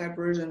simply typed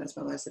version as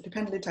well as a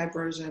dependently typed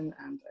version,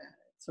 and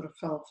sort of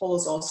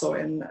follows also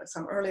in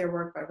some earlier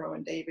work by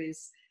Rowan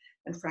Davies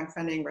and Frank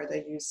Fenning, where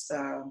they used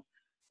the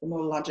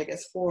modal logic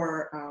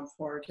S4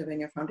 for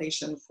giving a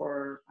foundation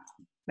for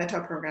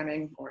meta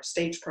programming or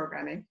stage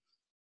programming.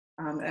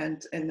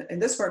 And in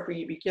this work,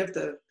 we give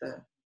the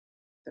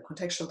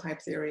contextual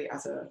type theory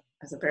as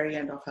a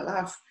variant of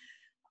LF,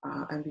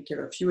 and we give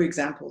a few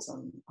examples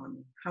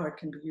on how it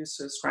can be used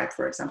to describe,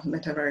 for example,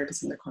 meta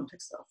variables in the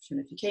context of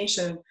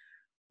unification,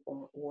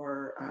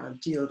 or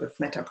deal with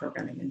meta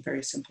programming in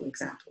very simple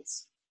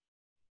examples.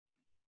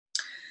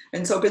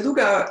 And so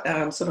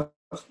Beluga sort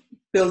of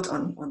built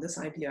on this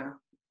idea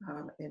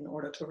in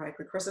order to write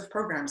recursive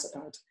programs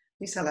about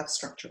these LF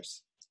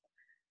structures.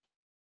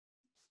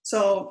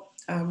 So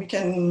we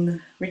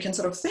can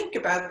sort of think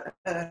about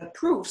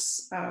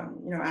proofs,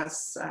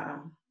 as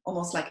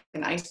almost like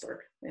an iceberg.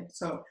 Right?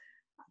 So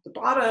at the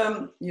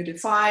bottom, you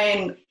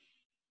define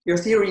your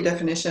theory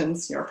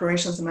definitions, your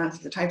operational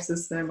semantics, the type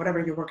system,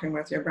 whatever you're working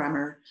with, your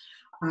grammar.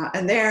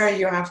 And there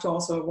you have to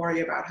also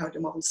worry about how to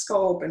model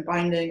scope and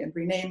binding and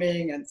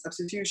renaming and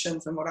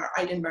substitutions and what are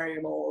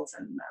eigenvariables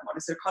and what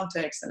is their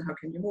context and how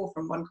can you move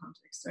from one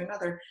context to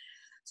another.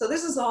 So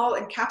this is all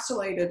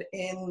encapsulated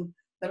in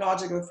the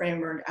logical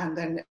framework and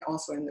then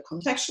also in the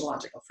contextual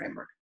logical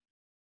framework.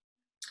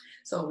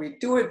 So we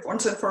do it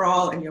once and for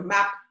all, and you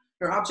map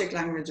your object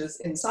languages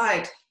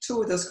inside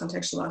to this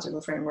contextual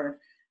logical framework.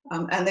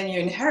 And then you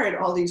inherit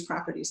all these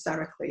properties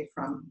directly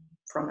from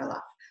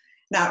LF.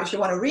 Now, if you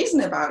want to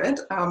reason about it,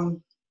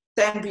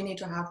 then we need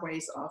to have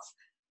ways of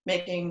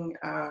making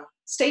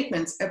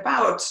statements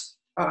about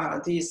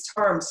these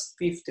terms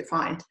we've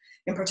defined.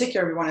 In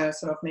particular, we want to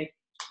sort of make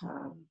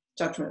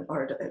judgment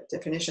or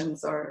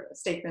definitions or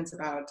statements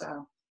about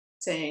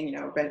saying,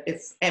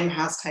 if M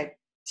has type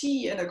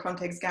T in a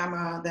context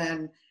gamma,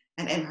 then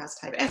and M has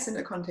type S in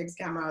a context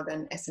gamma,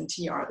 then S and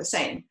T are the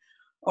same.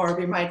 Or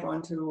we might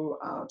want to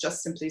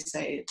just simply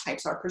say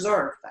types are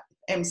preserved. That if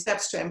M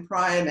steps to M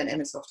prime and M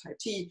is of type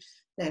T,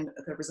 then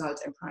the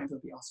result M prime will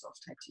be also of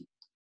type T.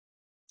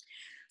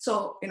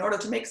 So in order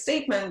to make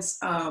statements,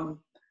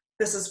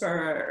 this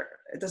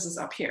is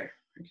up here,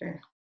 okay,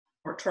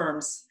 for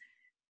terms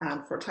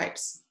and for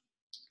types.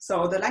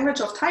 So the language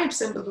of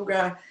types in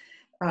Beluga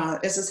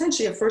is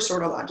essentially a first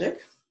order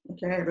logic,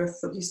 okay, with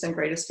the least and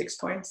greatest fixed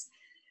points.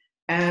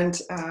 And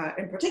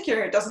in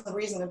particular, it doesn't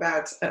reason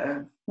about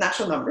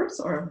natural numbers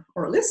or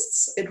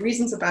lists. It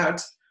reasons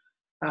about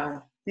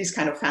these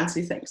kind of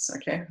fancy things,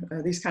 okay?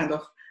 These kind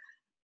of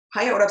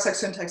higher order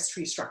syntax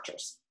tree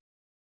structures.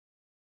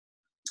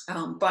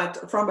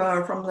 But from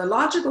the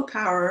logical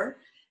power,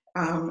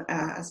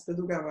 as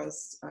Beluga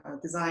was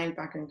designed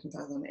back in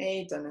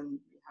 2008, and then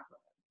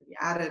we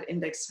added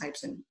index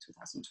types in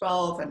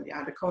 2012, and we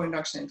added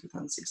co-induction in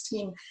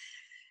 2016.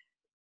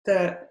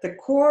 The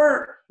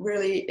core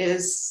really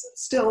is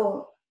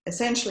still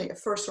essentially a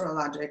first order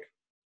logic.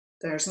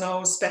 There's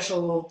no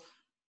special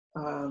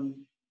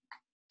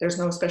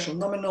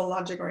nominal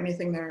logic or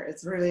anything there.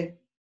 It's really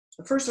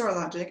a first order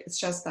logic. It's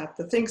just that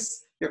the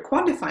things you're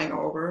quantifying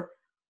over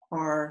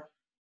are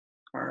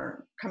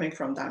coming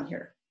from down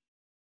here.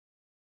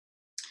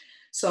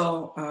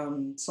 So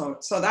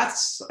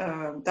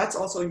that's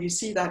also, you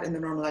see that in the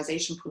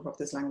normalization proof of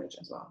this language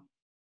as well.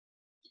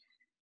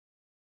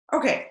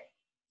 Okay.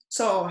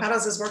 So how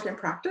does this work in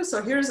practice?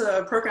 So here's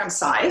a program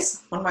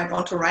size one might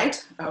want to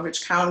write,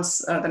 which counts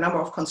the number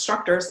of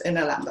constructors in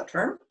a lambda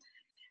term.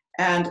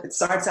 And it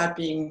starts out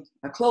being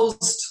a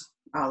closed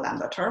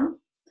lambda term.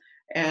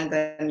 And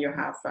then you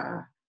have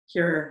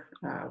here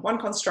one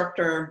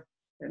constructor,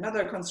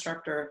 another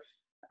constructor,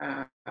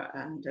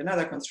 and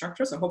another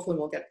constructor. So hopefully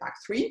we'll get back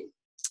 3.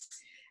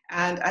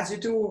 And as you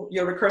do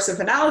your recursive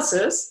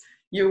analysis,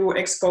 you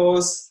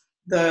expose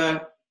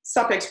the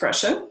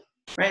sub-expression,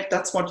 right?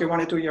 That's what you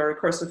want to do your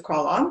recursive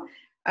call on.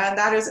 And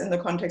that is in the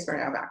context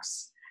variable of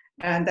X.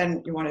 And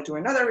then you want to do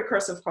another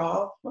recursive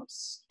call,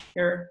 whoops,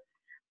 here,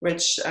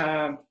 which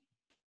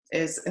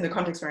is in the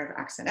context variable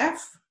of X and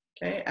F,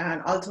 okay?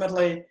 And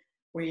ultimately,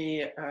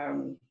 we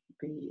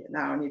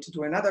now need to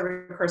do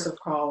another recursive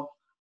call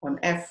on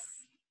f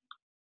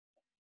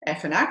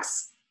and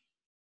x.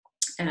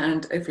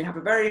 And if we have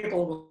a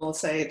variable, we'll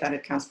say that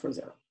it counts for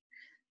 0.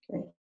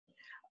 Okay.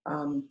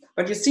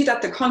 But you see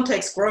that the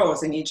context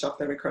grows in each of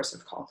the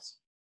recursive calls.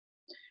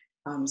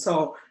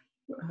 So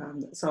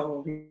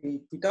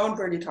we don't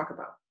really talk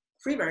about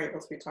free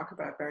variables. We talk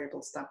about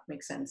variables that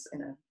make sense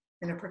in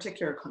a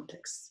particular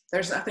context.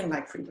 There's nothing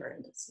like free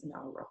variables in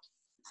our world.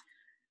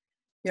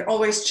 You're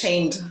always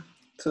chained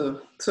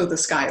to the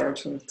sky or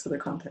to the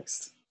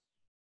context.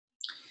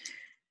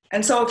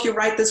 And so if you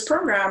write this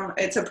program,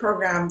 it's a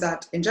program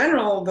that in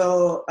general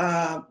will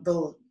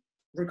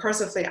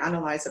recursively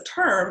analyze a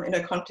term in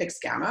a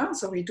context gamma.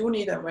 So we do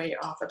need a way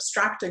of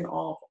abstracting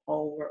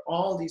over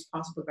all these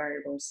possible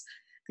variables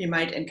we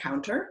might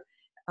encounter.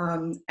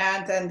 And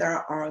then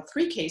there are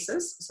 3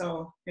 cases.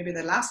 So maybe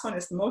the last one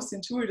is the most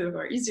intuitive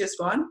or easiest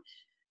one.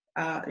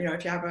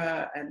 If you have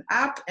an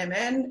app,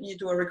 mn, you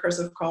do a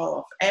recursive call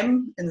of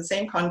m in the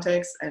same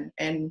context and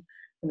n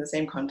in the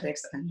same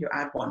context, and you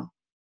add 1.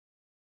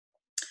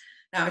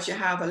 Now, if you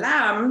have a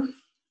lam,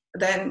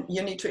 then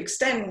you need to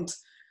extend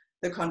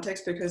the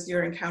context because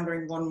you're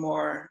encountering one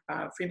more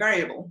free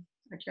variable,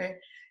 okay?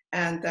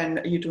 And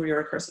then you do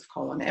your recursive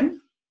call on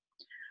m.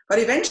 But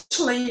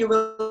eventually you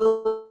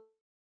will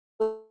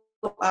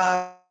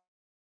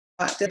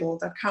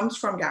that comes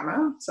from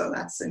gamma. So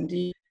that's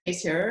indeed the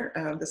case here.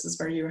 This is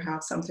where you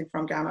have something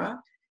from gamma.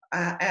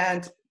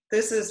 And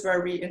this is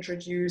where we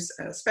introduce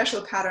a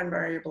special pattern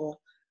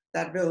variable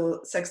that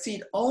will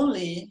succeed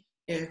only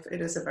if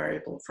it is a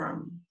variable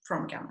from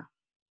gamma.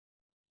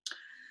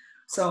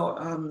 So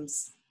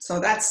so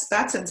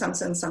that's in some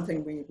sense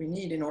something we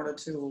need in order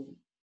to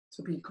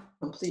be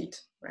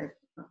complete, right?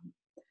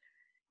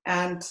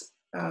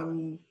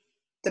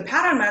 The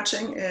pattern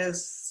matching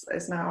is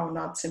now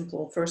not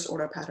simple first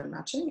order pattern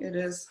matching. It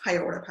is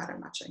higher order pattern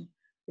matching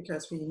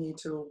because we need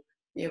to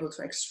be able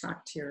to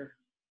extract here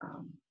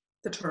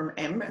the term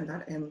m, and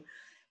that m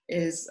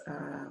is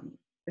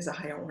a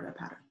higher order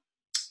pattern.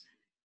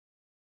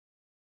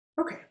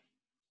 Okay,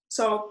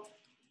 so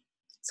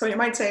you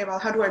might say, well,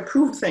 how do I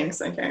prove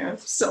things? Okay, I'm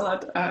still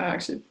not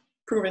actually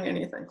proving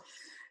anything.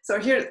 So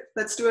here,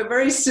 let's do a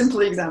very simple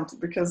example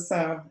because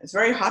it's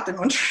very hot in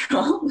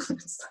Montreal.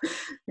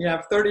 We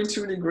have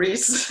 32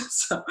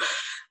 degrees.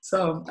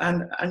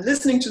 And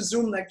listening to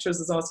Zoom lectures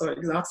is also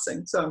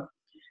exhausting. So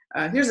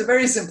here's a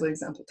very simple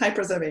example, type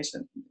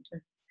reservation.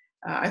 Okay.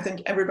 I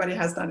think everybody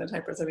has done a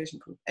type reservation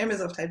proof. M is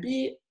of type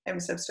B,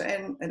 M steps to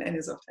N, and N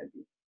is of type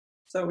B.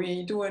 So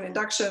we do an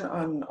induction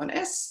on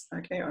S,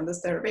 okay, on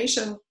this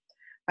derivation.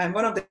 And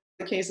one of the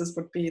cases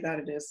would be that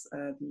it is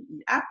the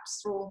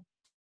E-apps rule.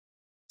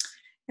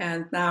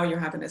 And now you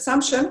have an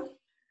assumption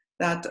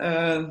that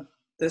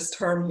this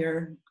term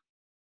here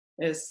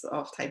is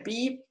of type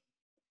B.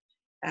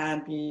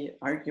 And we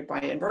argue by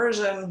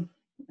inversion,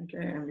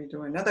 okay, and we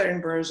do another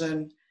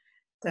inversion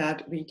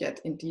that we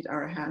get indeed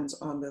our hands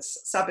on this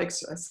sub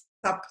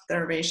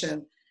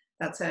derivation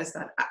that says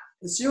that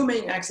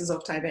assuming X is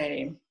of type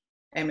A,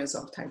 M is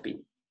of type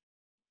B.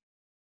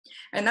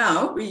 And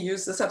now we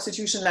use the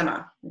substitution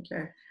lemma,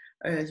 okay,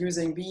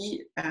 using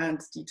B and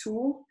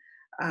D2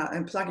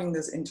 and plugging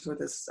this into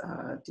this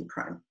D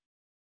prime.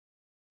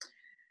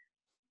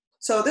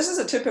 So this is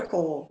a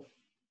typical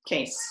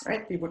case,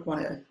 right? We would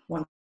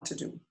want to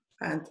do.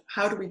 And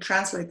how do we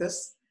translate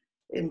this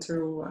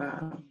into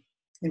a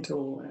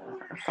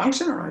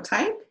function or a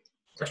type?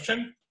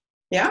 Question?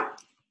 Yeah?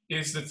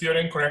 Is the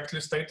theorem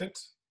correctly stated?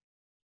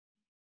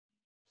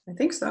 I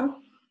think so.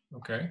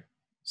 Okay.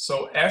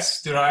 So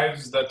S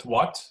derives that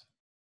what?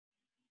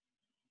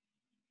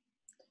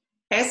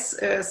 S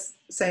is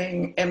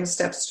saying M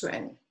steps to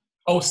N.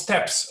 Oh,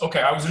 steps.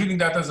 Okay, I was reading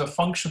that as a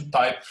function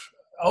type.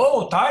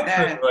 Oh, type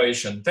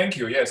preservation. Thank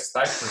you. Yes,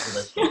 type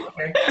preservation.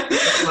 Okay,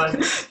 that's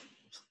fine.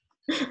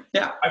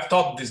 Yeah. I've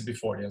taught this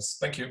before. Yes,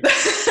 thank you.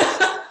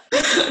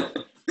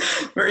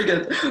 Very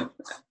good.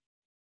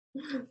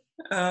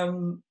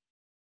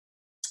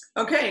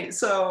 Okay,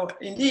 so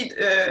indeed,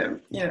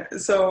 it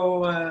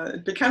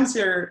becomes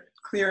here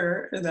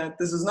clear that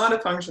this is not a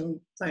function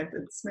type.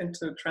 It's meant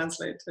to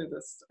translate to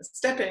this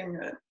stepping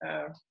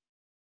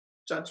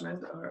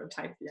judgment or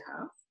type we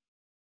have.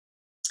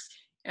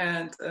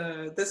 And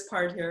this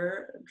part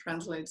here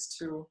translates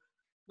to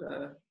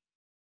the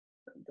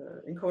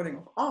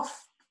encoding of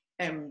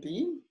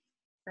MB,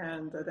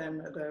 and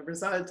then the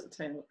result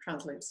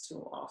translates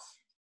to of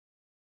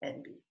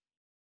NB.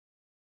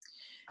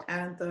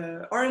 And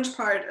the orange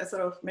part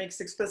sort of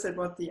makes explicit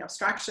what the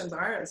abstractions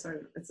are. So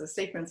it's a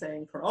statement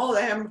saying for all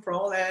M, for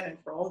all N, and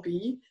for all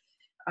B.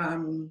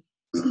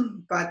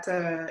 But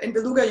in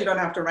Beluga, you don't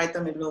have to write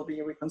them. It will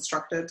be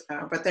reconstructed.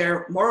 But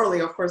they're morally,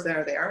 of course,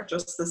 they're there,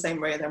 just the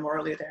same way they're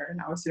morally there in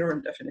our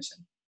theorem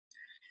definition.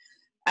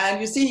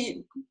 And you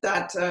see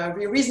that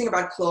we're reasoning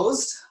about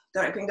closed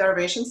typing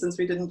derivation since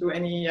we didn't do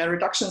any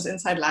reductions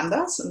inside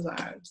lambdas. So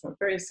it's a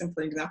very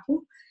simple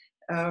example.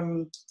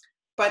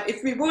 But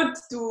if we would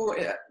do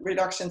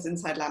reductions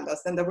inside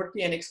lambdas, then there would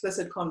be an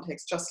explicit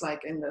context, just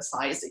like in the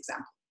size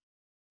example.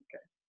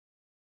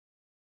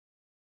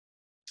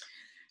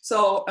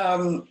 So,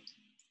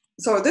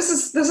 so this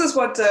is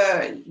what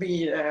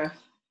we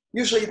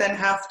usually then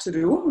have to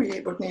do.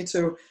 We would need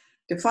to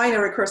define a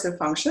recursive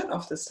function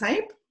of this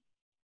type.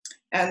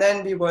 And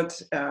then we would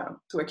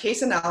do a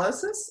case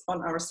analysis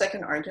on our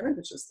second argument,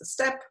 which is the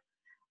step.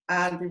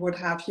 And we would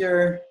have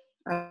here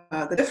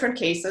the different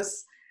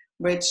cases,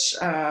 which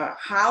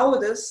how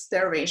this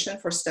derivation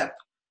for step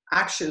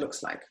actually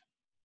looks like.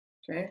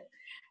 Okay.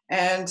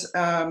 And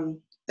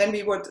then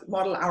we would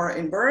model our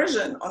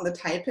inversion on the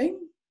typing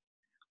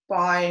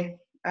by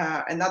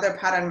another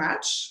pattern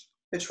match,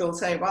 which will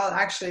say, well,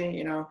 actually,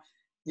 you know,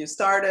 you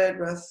started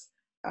with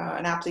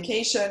an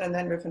application and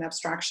then with an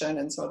abstraction.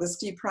 And so this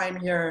D prime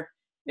here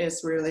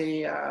is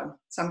really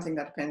something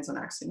that depends on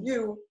axiom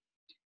U.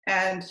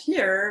 And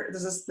here,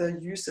 this is the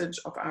usage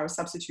of our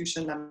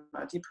substitution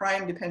lemma. D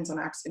prime depends on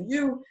axiom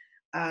U,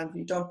 and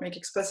we don't make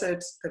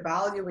explicit the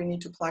value we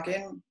need to plug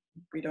in.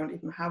 We don't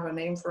even have a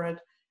name for it.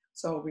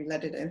 So we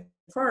let it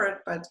infer it,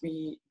 but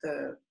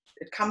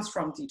it comes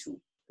from D2,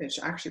 which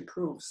actually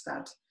proves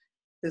that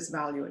this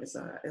value is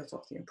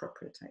of the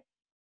appropriate type.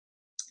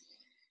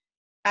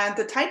 And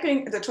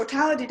the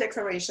totality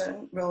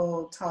declaration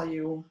will tell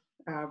you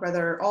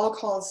whether all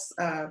calls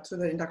to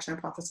the induction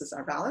hypothesis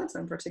are valid. So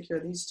in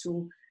particular, these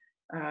two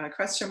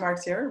question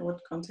marks here would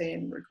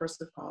contain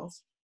recursive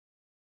calls,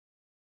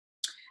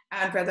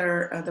 and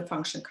whether the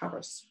function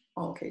covers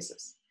all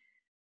cases.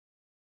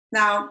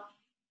 Now,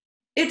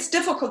 it's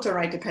difficult to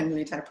write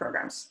dependently typed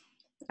programs.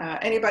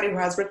 Anybody who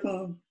has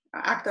written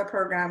ACTA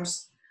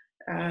programs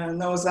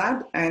knows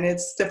that, and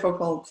it's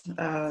difficult,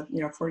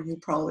 you know, for you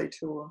probably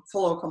to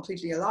follow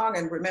completely along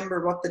and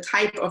remember what the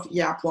type of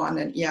EAP1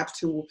 and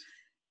EAP2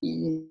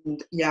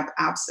 and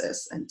EAP-APS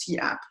is and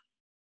TAP.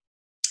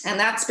 And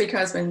that's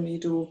because when we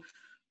do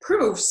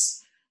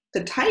proofs,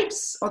 the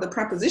types or the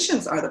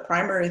propositions are the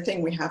primary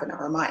thing we have in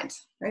our mind,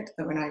 right?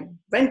 And when I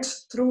went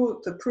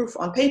through the proof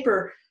on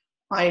paper,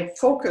 I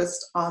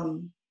focused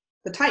on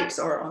the types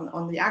or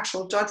on the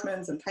actual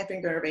judgments and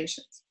typing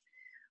derivations.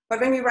 But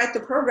when we write the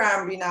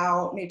program, we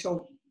now need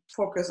to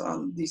focus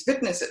on these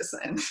witnesses.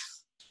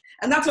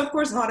 And that's, of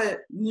course, not a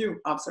new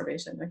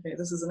observation. Okay,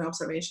 this is an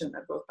observation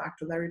that goes back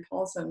to Larry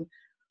Paulson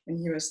when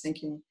he was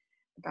thinking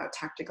about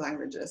tactic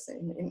languages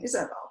in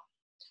Isabel.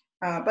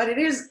 But it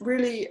is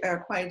really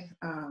quite,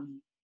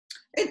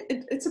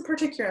 it's a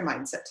particular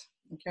mindset,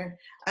 okay?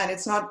 And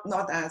it's not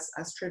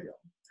as trivial.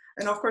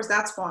 And of course,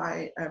 that's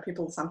why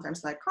people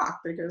sometimes like Coq,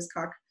 because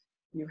Coq,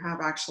 you have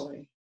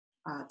actually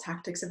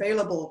tactics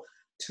available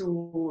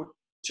to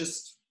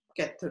just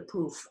get the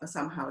proof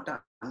somehow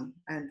done.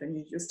 And when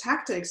you use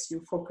tactics,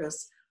 you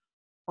focus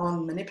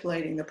on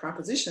manipulating the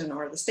proposition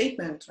or the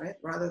statement, right,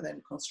 rather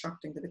than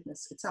constructing the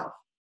witness itself.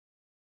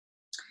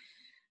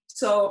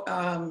 So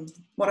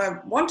what I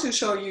want to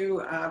show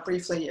you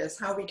briefly is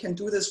how we can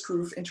do this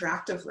proof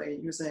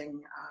interactively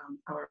using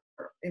our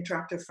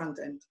interactive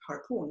front-end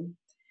Harpoon.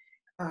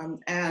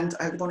 And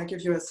I want to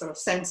give you a sort of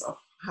sense of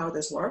how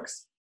this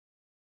works.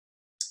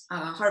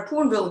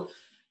 Harpoon will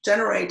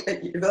generate,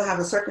 it will have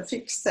a certain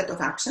fixed set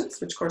of actions,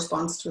 which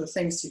corresponds to the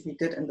things we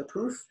did in the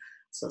proof.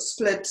 So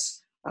split,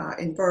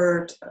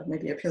 invert,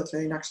 maybe appeal to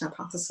the induction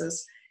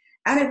hypothesis.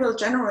 And it will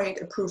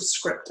generate a proof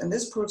script. And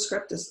this proof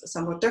script is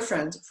somewhat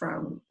different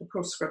from the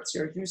proof scripts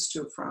you're used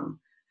to from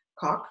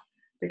Coq,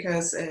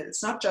 because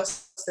it's not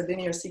just the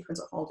linear sequence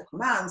of all the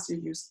commands you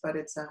use, but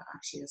it's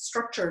actually a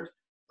structured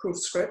proof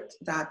script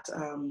that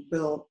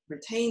will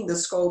retain the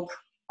scope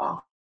of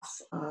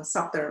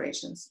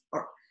subderivations.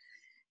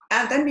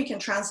 And then we can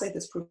translate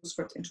this proof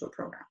script into a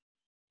program.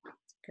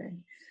 Okay,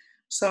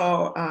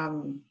 so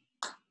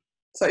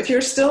so if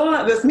you're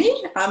still with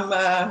me,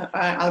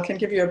 I can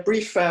give you a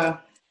brief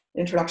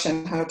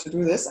introduction how to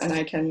do this, and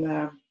I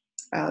can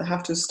I'll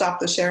have to stop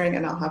the sharing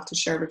and I'll have to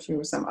share with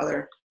you some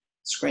other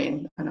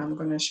screen, and I'm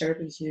going to share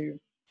with you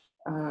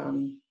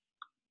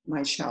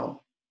my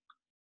shell.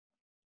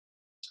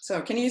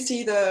 So can you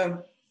see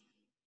the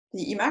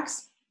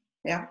Emacs?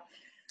 Yeah.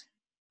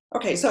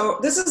 Okay, so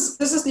this is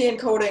the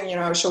encoding, you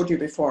know, I showed you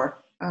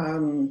before.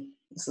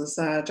 This is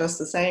just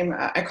the same.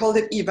 I called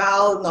it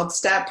eval, not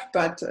step,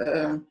 but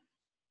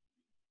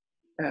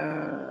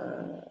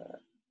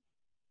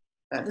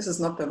this is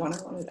not the one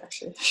I wanted,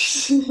 actually.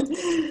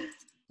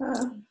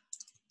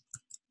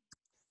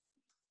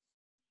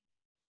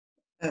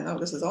 No,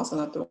 this is also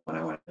not the one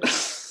I wanted.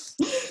 This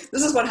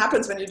is what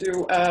happens when you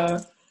do,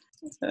 I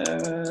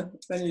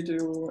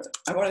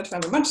wanted to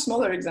have a much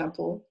smaller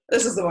example.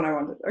 This is the one I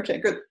wanted. Okay,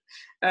 good.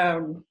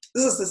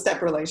 This is the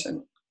step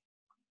relation.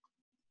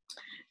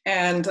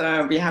 And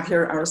we have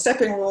here our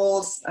stepping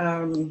rules,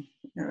 and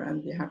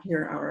we have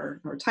here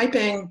our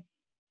typing.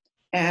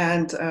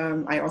 And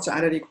I also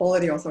added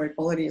equality, although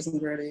equality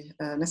isn't really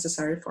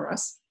necessary for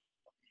us.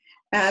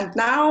 And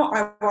now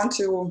I want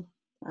to,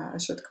 I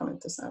should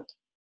comment this out,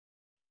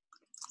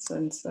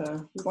 since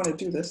we want to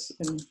do this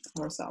in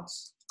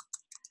ourselves.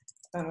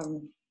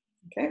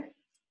 Okay,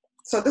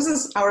 so this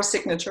is our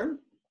signature,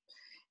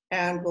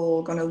 and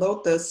we're going to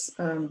load this.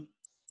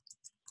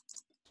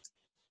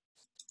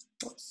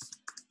 Oops.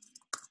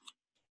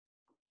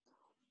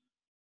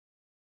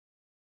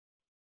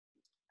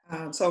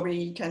 So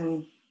we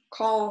can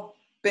call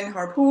bin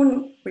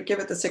harpoon, we give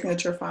it the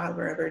signature file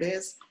wherever it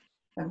is,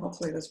 and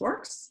hopefully this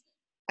works.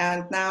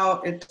 And now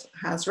it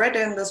has read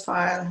in this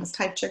file, has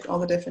type checked all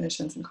the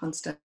definitions and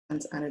constants,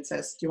 and it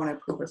says, do you want to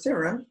prove a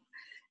theorem?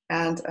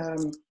 And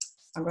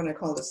I'm going to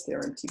call this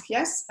theorem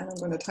TPS, and I'm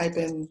going to type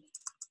in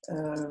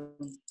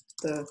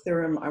the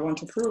theorem I want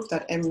to prove,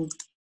 that M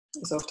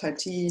is of type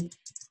T,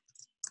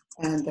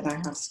 and then I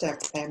have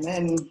step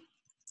Mn,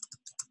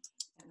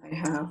 and I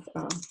have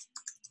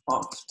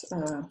oft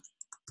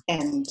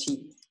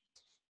NT.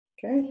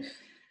 Okay,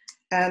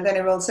 and then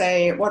it will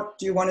say, what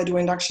do you want to do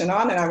induction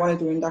on? And I want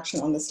to do induction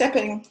on the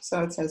stepping.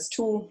 So it says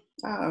 2,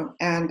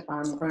 and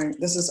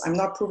I'm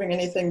not proving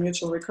anything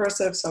mutual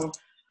recursive, so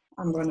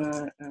I'm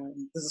gonna,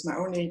 this is my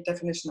only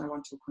definition I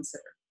want to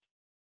consider.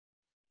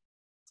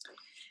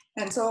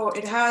 And so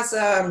it has,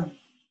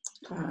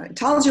 it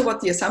tells you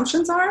what the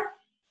assumptions are.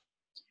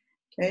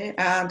 Okay,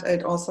 and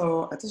it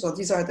also, so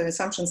these are the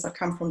assumptions that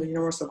come from the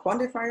universal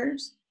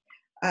quantifiers.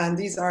 And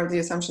these are the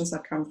assumptions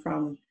that come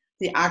from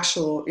the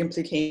actual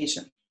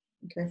implication,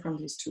 okay, from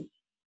these two.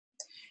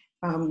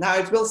 Now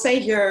it will say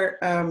here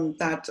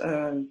that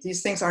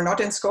these things are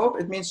not in scope.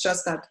 It means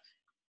just that,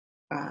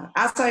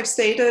 as I've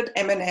stated,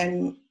 M and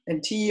N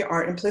and T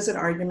are implicit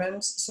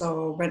arguments.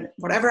 So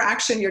whatever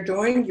action you're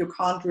doing, you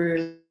can't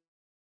really,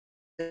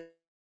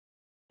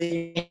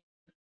 they're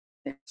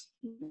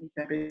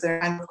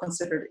kind of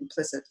considered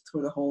implicit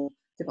through the whole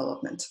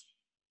development.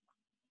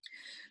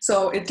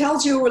 So it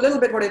tells you a little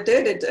bit what it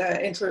did. It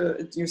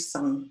introduced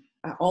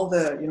all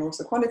the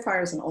universal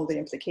quantifiers and all the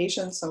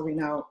implications. So we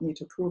now need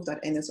to prove that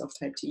N is of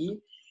type T.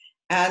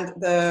 And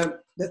the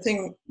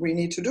thing we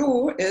need to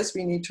do is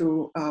we need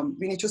to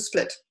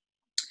split.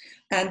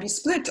 And we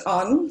split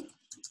on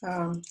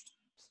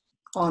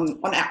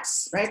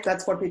X, right?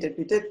 That's what we did.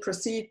 We did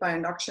proceed by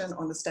induction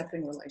on the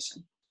stepping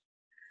relation.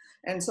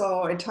 And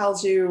so it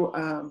tells you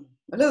a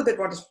little bit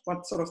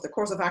what sort of the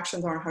course of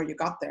actions are, how you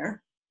got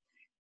there.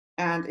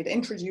 And it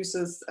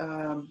introduces,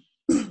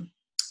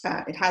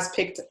 it has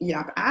picked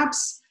EAP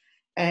apps,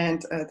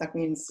 and that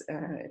means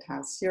it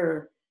has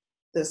here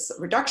this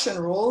reduction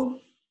rule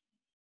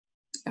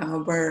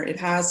where it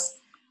has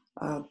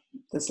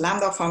this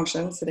lambda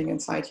function sitting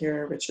inside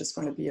here, which is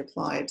going to be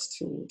applied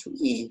to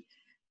E,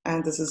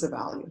 and this is a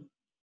value,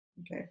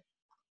 okay?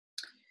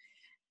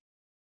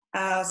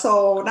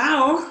 So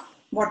now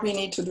what we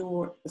need to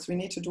do is we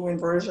need to do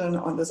inversion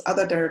on this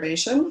other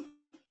derivation.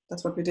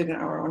 That's what we did in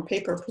our own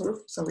paper proof.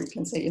 So we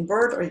can say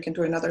invert, or you can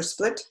do another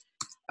split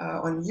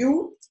on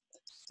U,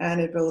 and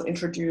it will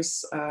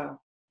introduce 2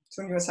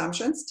 new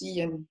assumptions,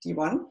 D and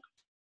D1.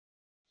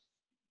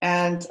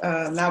 And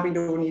now we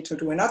do need to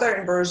do another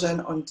inversion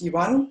on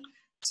D1.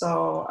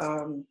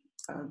 So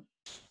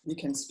we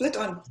can split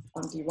on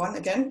D1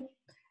 again,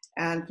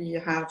 and we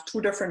have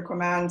 2 different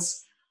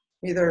commands,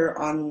 either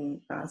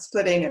on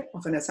splitting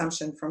of an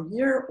assumption from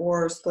here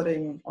or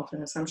splitting of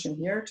an assumption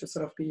here to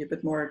sort of be a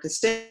bit more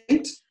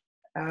distinct.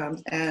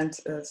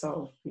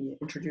 So we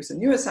introduce a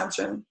new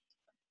assumption,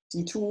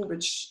 D2,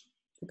 which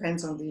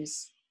depends on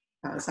these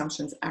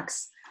assumptions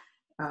X,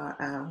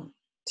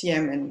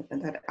 TM,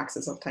 and that X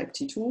is of type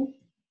T2.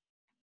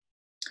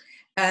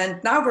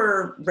 And now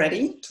we're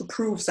ready to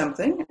prove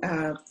something,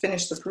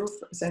 finish the proof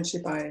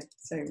essentially by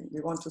saying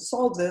we want to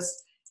solve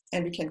this,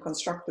 and we can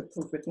construct the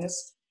proof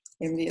witness.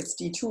 Namely, it's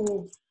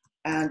D2,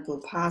 and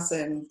we'll pass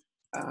in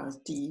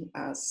D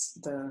as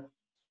the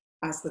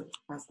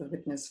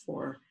witness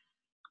for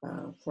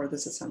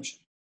this assumption.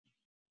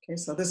 Okay,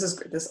 so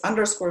this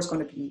underscore is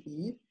going to be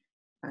E,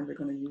 and we're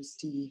going to use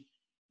D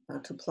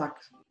to plug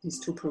these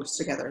 2 proofs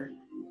together.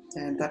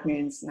 And that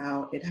means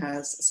now it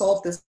has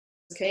solved this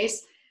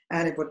case,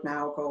 and it would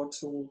now go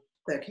to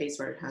the case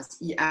where it has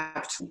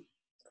EAP2,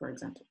 for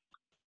example.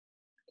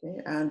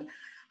 Okay, and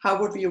how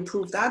would we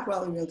prove that?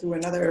 Well, we'll do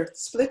another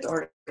split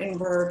or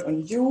invert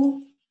on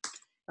U,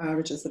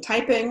 which is the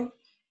typing,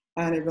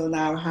 and it will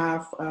now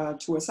have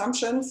 2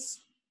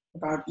 assumptions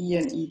about E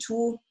and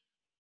E2.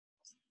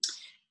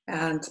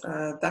 And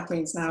that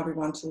means now we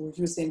want to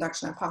use the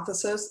induction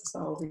hypothesis,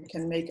 so we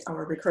can make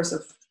our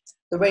recursive.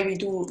 The way we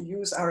do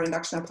use our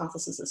induction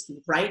hypothesis is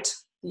we write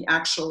the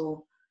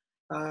actual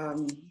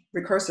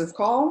recursive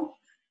call.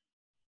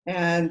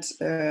 And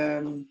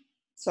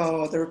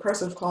so the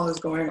recursive call is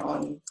going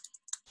on,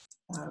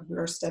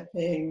 we're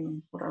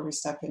stepping, what are we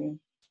stepping?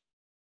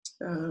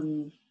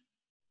 On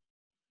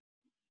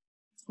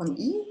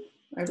E,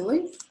 I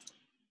believe.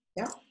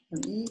 Yeah,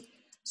 on E.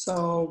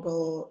 So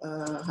we'll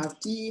have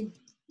D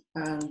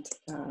and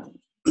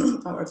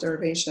our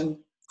derivation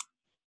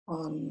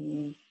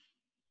on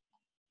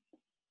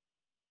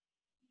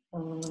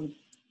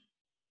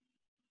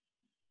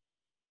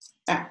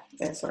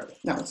sorry,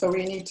 no, so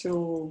we need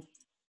to,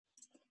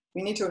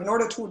 in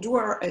order to do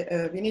our,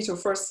 we need to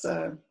first,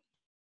 what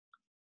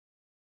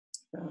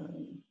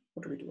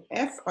do we do,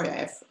 F? Oh yeah,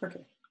 F,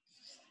 okay.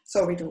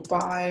 So we do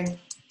by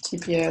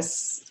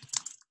TPS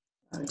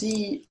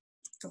D,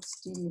 oops,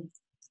 D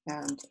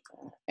and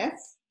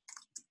F.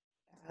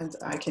 And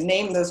I can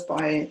name this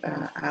by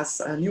as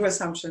a new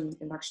assumption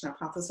induction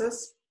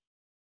hypothesis.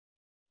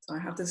 So I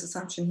have this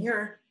assumption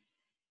here.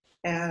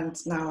 And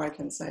now I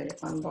can say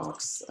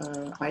unbox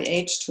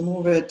IH to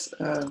move it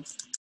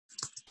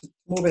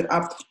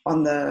up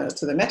on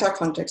to the meta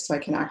context so I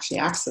can actually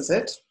access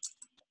it.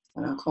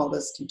 And I'll call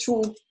this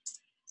D2.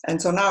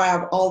 And so now I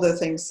have all the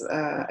things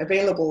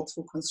available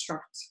to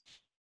construct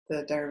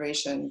the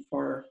derivation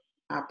for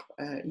app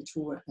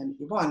E2 and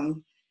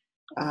E1.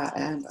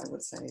 And I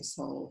would say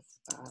solve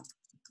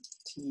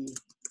T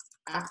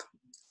app.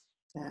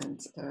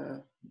 And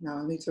now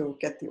I need to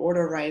get the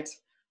order right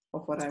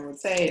of what I would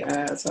say.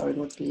 So it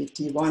would be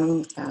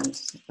D1 and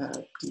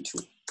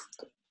D2.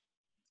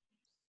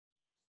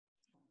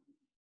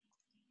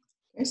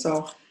 Okay,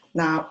 so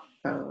now,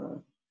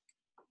 now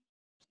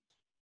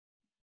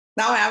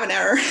I have an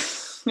error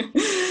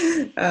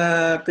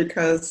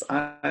because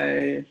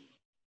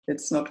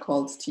it's not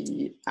called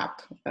T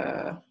app.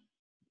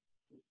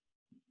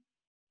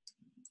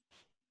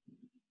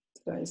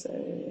 Did I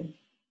say?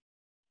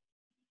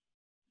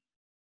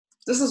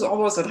 This is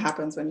almost what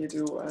happens when you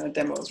do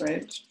demos,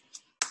 right?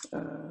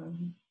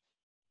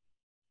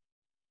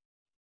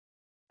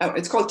 Oh,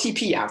 it's called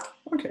TP app.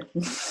 Okay.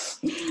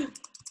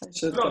 I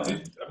should. No,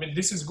 I mean,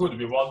 this is good.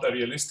 We want a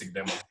realistic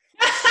demo.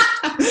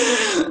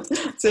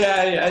 So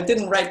yeah, I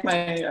didn't write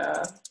my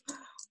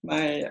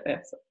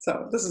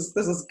so this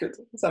is good.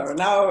 So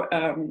now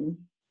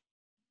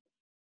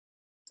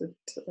the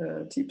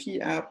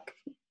TP app.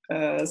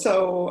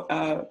 So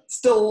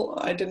still,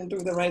 I didn't do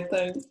the right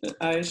thing.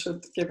 I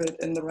should give it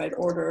in the right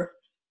order.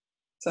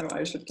 So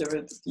I should give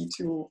it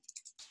D2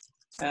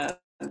 and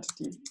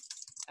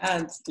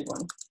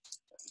D1.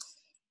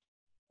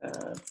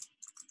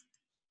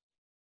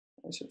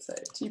 I should say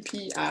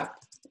TP app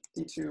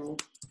D2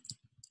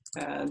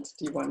 and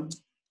D1.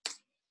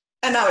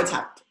 And now it's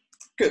happened.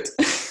 Good.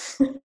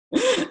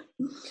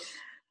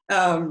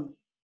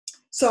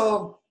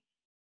 So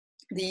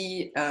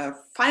the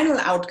final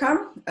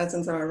outcome,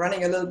 since I'm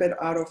running a little bit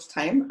out of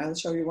time, I'll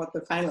show you what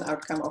the final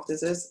outcome of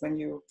this is when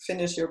you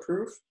finish your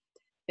proof,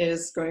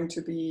 is going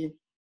to be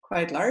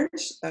quite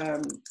large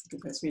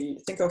because we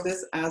think of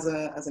this as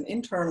an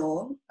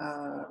internal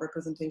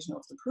representation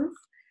of the proof.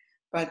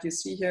 But you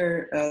see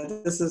here,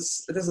 this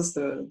is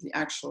the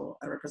actual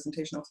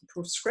representation of the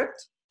proof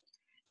script.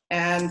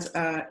 And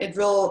it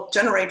will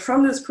generate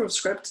from this proof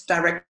script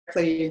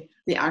directly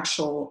the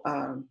actual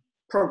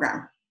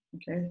program.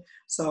 Okay,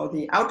 so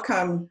the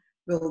outcome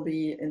will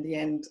be in the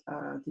end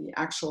an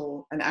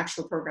actual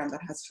program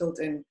that has filled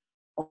in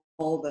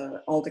all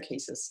the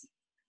cases.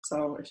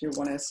 So if you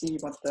want to see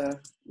what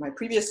my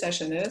previous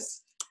session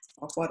is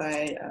of what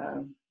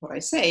I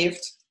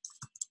saved,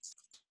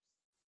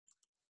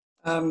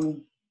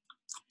 and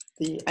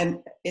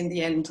in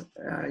the end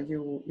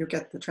you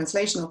get the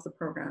translation of the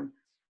program,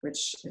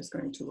 which is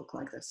going to look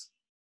like this.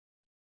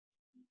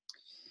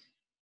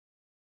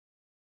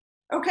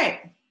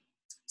 Okay.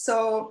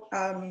 So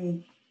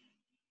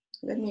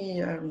let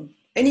me,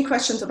 any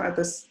questions about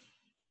this?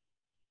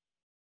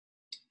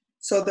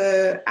 So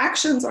the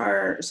actions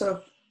are sort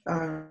of,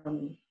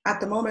 at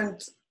the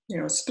moment,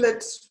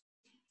 split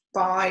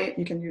by,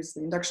 you can use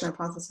the induction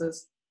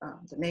hypothesis,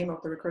 the name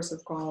of the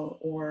recursive call,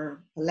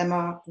 or a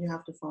lemma you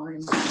have to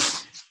find,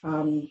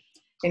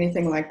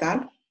 anything like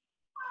that.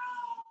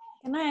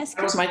 Can I ask?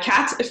 That was my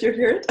cat, if you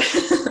hear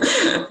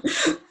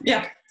it.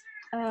 Yeah.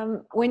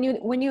 When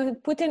you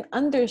put an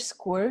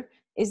underscore,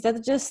 is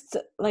that just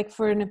like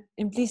for an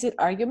implicit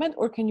argument,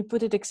 or can you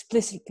put it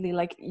explicitly?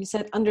 Like you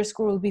said,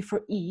 underscore will be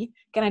for E.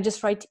 Can I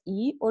just write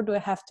E, or do I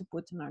have to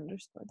put an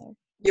underscore there?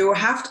 You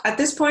have to, at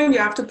this point, you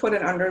have to put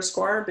an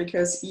underscore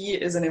because E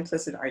is an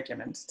implicit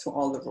argument to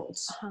all the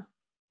rules.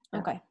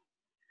 Okay.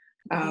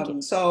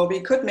 So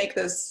we could make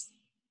this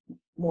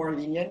more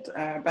lenient,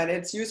 but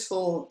it's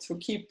useful to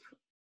keep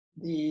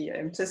the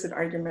implicit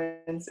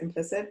arguments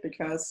implicit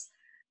because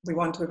we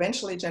want to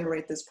eventually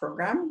generate this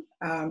program,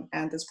 and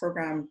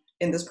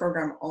in this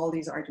program, all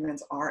these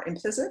arguments are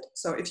implicit.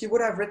 So if you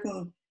would have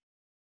written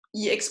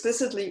E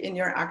explicitly in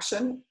your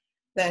action,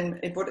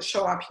 then it would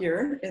show up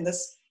here in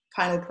this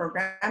final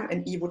program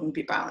and E wouldn't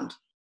be bound.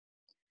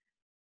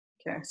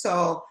 Okay,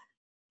 so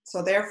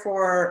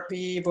therefore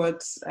we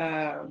would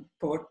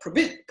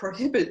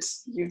prohibit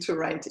you to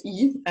write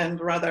E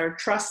and rather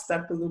trust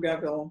that Beluga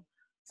will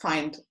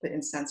find the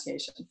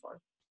instantiation for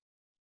it.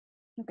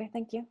 Okay,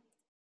 thank you.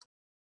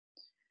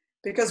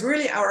 Because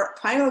really our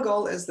final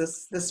goal is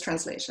this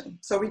translation.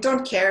 So we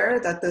don't care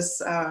that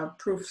this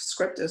proof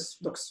script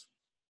looks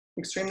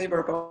extremely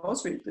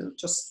verbose. We will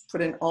just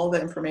put in all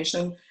the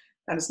information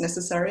that is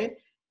necessary.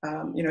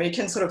 You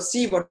can sort of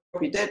see what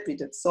we did. We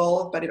did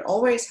solve, but it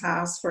always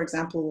has, for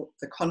example,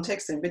 the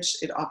context in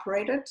which it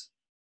operated.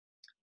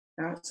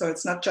 So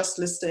it's not just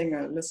listing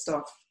a list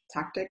of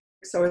tactics.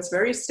 So it's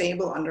very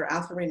stable under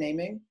alpha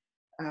renaming.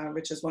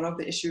 Which is one of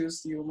the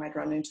issues you might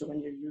run into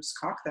when you use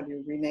Coq, that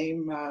you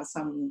rename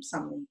some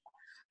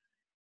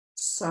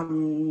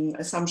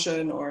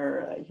assumption,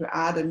 or you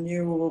add a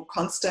new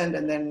constant,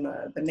 and then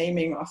the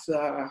naming of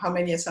how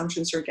many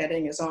assumptions you're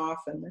getting is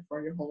off, and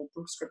therefore your whole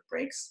proof script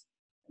breaks.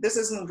 This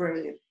isn't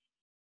really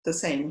the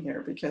same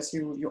here because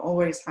you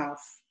always have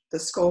the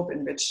scope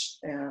in which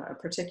a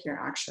particular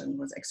action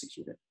was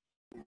executed.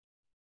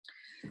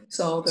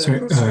 So the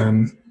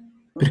Sorry,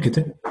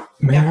 Brigitte,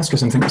 may I ask you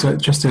something? So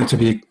just to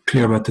be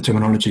clear about the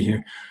terminology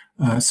here.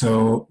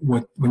 So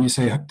when you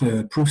say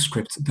the proof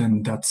script,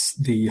 then that's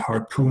the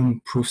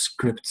harpoon proof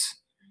script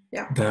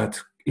that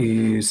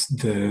is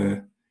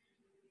the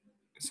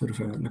sort of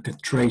like a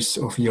trace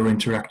of your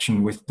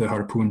interaction with the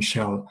harpoon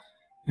shell.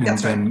 And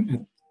that's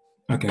then,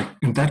 right. Okay,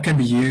 and that can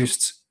be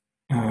used.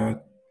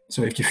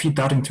 So if you feed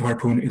that into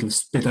harpoon, it'll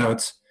spit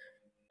out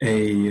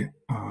a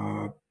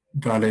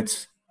valid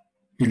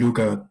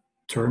Beluga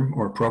term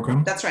or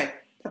program. That's right.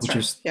 That's which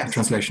right. is yes. the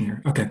translation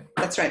here. Okay.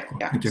 That's right. Cool.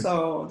 Yeah.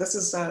 So this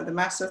is the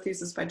master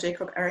thesis by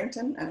Jacob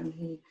Arrington,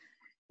 and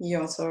he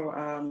also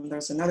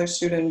there's another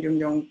student,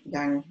 Yong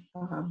Yang,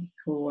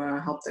 who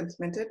helped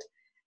implement it,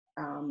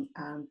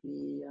 and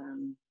we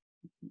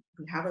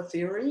have a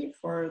theory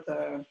for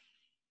the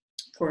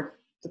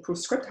proof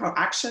script, how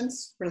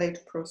actions relate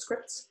to proof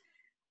scripts.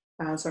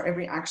 So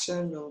every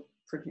action will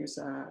produce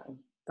a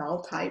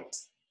val-typed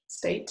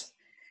state.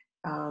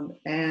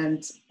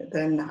 And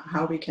then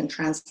how we can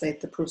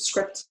translate the proof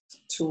script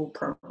to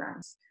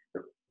programs.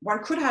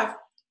 One could have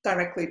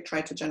directly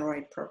tried to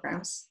generate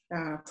programs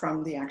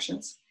from the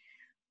actions,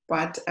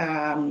 but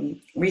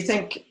we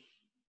think,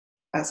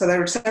 so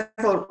there are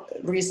several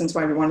reasons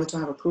why we wanted to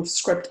have a proof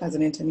script as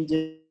an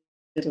intermediate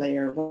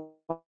layer.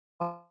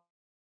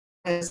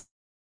 It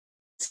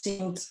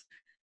seemed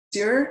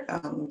easier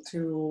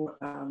to,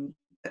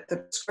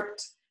 the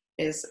script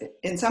is,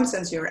 in some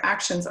sense, your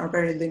actions are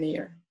very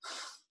linear.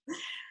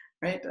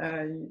 Right,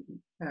 and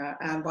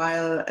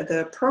while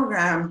the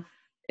program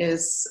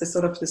is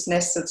sort of this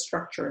nested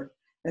structure,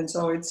 and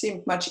so it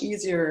seemed much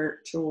easier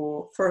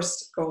to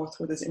first go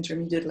through this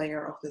intermediate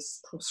layer of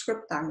this proof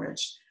script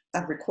language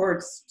that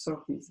records sort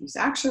of these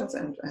actions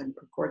and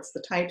records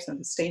the types and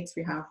the states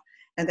we have,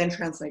 and then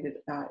translate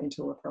it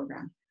into a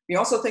program. We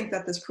also think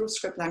that this proof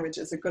script language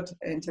is a good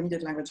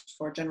intermediate language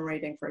for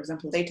generating, for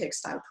example, LaTeX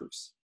style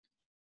proofs.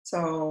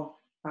 So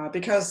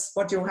because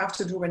what you have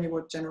to do when you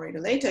would generate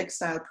a LaTeX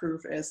style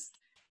proof is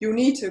you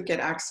need to get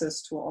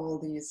access to all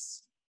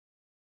these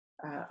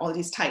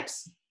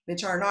types,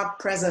 which are not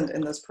present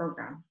in this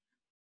program.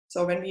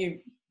 So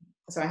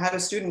so I had a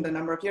student a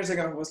number of years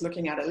ago who was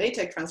looking at a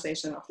LaTeX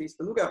translation of these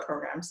Beluga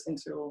programs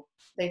into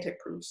LaTeX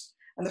proofs.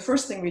 And the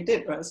first thing we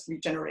did was we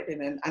generated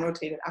an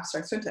annotated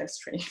abstract syntax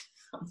tree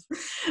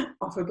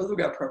of a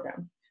Beluga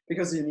program,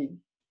 because you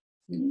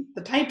need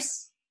the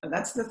types. And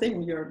that's the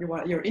thing you're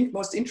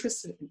most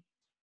interested in.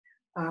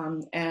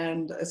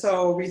 And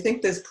so we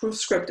think this proof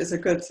script is a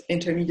good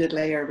intermediate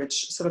layer,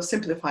 which sort of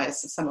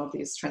simplifies some of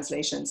these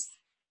translations.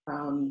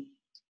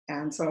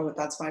 And so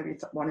that's why we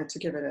wanted to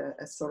give it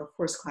a sort of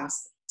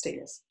first-class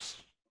status.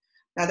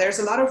 Now, there's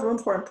a lot of room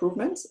for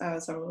improvements.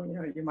 So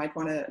you might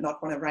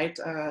not want to write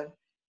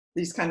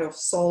these kind of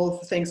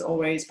solve things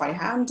always by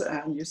hand.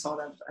 And you saw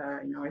that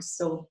I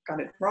still got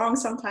it wrong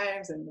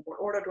sometimes. And what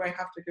order do I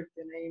have to give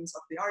the names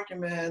of the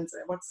arguments?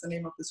 And what's the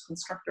name of this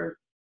constructor?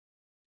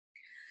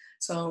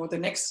 So the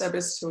next step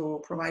is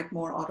to provide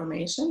more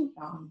automation.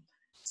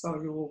 So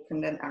you can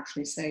then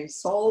actually say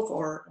solve,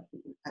 or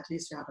at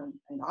least you have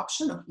an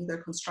option of either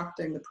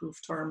constructing the proof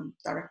term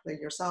directly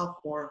yourself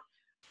or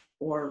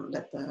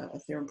let the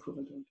theorem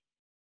prover do it.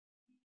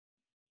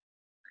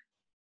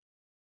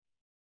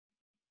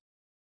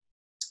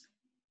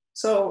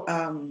 So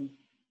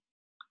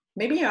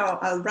maybe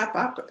I'll wrap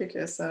up,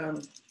 because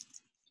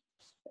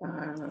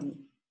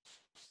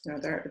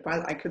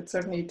while I could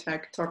certainly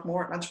talk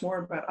much more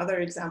about other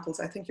examples,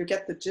 I think you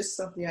get the gist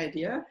of the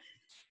idea.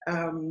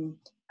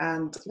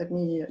 And let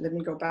me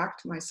go back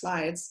to my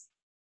slides.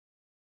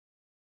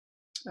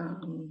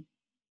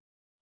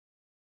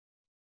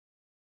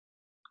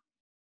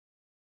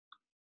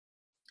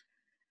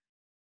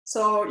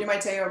 So you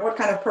might say, what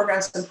kind of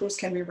programs and proofs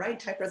can we write?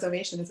 Type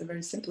reservation is a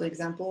very simple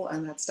example,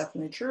 and that's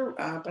definitely true.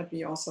 But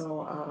we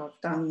also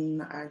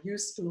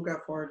used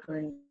Beluga for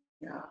doing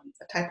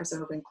a type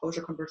preserving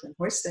closure conversion and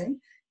hoisting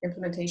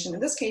implementation.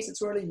 In this case,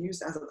 it's really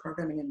used as a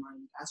programming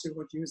environment, as you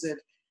would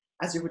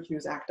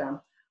use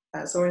ACTA.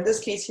 So in this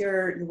case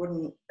here, you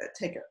wouldn't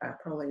take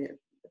probably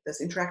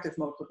this interactive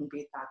mode wouldn't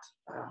be that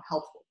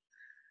helpful.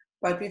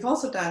 But we've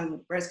also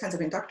done various kinds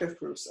of inductive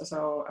proofs.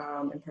 So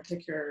in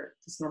particular,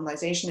 this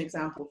normalization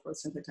example for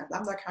simply type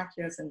lambda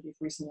calculus, and we've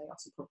recently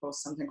also proposed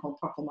something called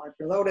Poppelmark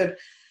Reloaded,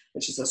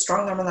 which is a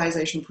strong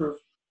normalization proof.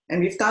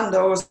 And we've done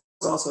those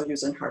also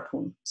using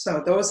Harpoon.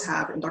 So those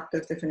have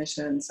inductive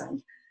definitions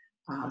and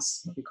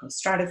what we call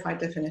stratified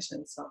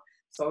definitions.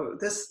 So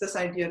this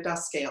idea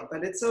does scale,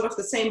 but it's sort of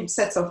the same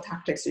sets of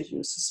tactics you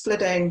use: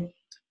 splitting,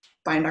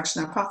 by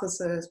induction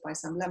hypothesis, by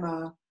some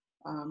lemma,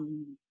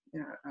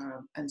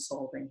 and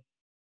solving.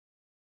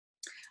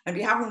 And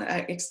we haven't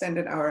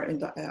extended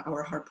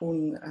our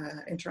Harpoon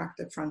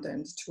interactive front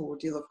end to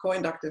deal with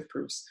co-inductive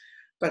proofs,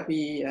 but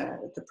the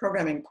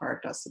programming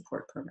part does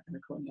support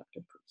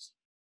co-inductive proofs.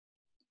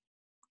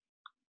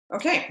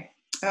 Okay,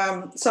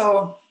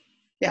 so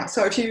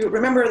if you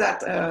remember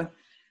that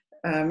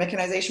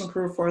mechanization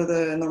proof for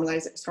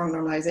the strong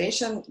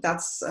normalization.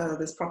 That's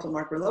this Proppel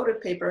Mark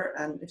Reloaded paper.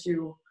 And if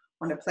you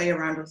want to play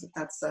around with it,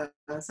 that's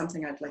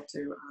something I'd like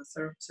to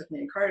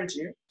certainly encourage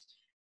you.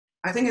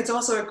 I think it's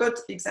also a good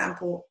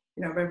example,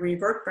 where we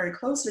work very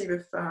closely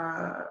with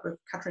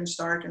Katrin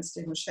Stark and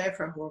Stephen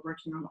Schäfer, who are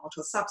working on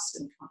auto subs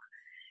in Flock.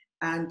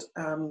 And,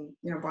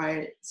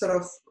 by sort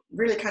of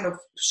really kind of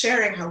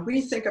sharing how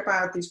we think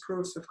about these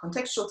proofs with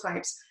contextual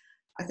types,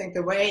 I think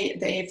the way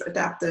they've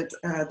adapted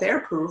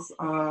their proof,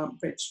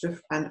 which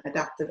with an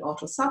adapted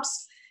auto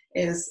subs,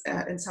 is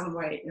in some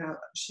way,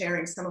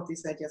 sharing some of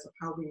these ideas of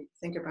how we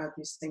think about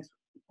these things.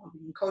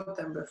 We could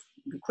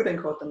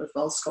encode them with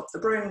well-scoped de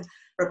Bruijn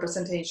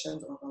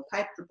representations or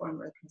well-typed de Bruijn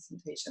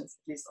representations,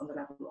 at least on the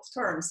level of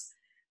terms.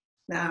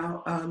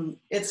 Now,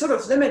 it's sort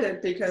of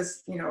limited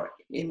because,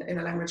 in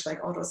a language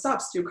like auto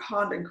subs, you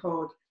can't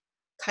encode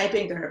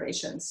typing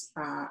derivations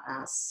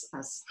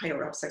as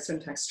higher abstract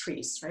syntax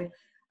trees, right?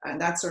 And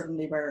that's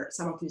certainly where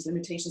some of these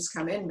limitations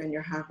come in when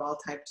you have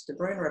well-typed de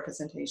Bruijn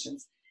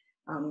representations.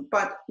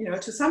 But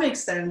to some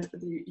extent,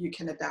 you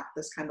can adapt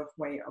this kind of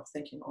way of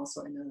thinking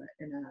also in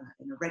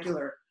a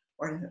regular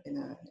or in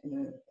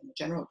a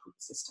general proof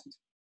system.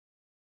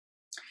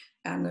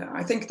 And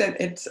I think that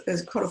it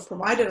has kind of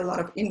provided a lot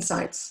of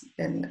insights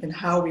in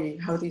how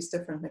these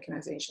different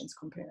mechanizations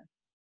compare.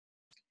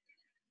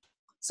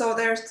 So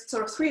there's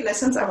sort of 3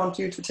 lessons I want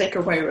you to take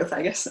away with,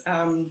 I guess,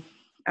 and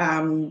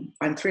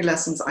 3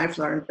 lessons I've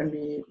learned when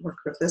we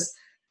worked with this.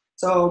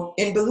 So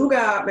in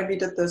Beluga, when we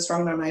did the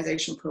strong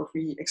normalization proof,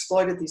 we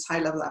exploited these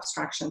high-level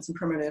abstractions and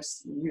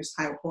primitives. We used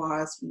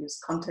high-hoas, we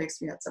used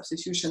context, we had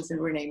substitutions and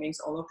renamings.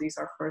 All of these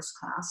are first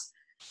class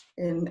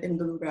in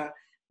Beluga.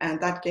 And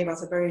that gave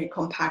us a very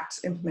compact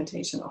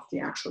implementation of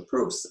the actual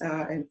proofs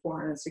in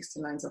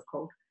 460 lines of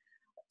code.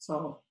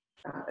 So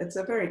it's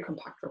a very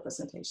compact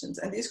representations.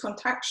 And these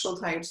contextual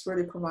types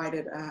really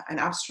provided an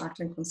abstract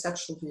and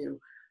conceptual view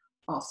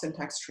of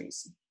syntax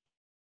trees.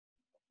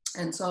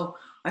 And so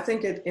I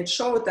think it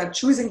showed that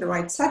choosing the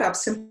right setup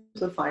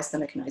simplifies the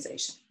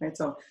mechanization, right?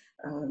 So,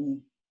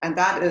 and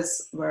that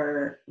is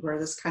where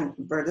this kind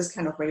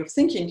of way of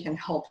thinking can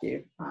help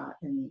you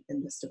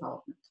in this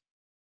development.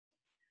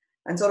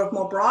 And sort of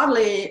more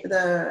broadly,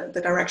 the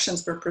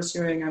directions we're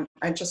pursuing,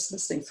 I'm just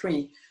listing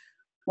 3.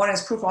 One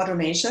is proof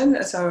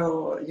automation.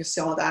 So you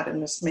saw that in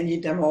this mini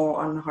demo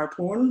on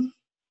Harpoon.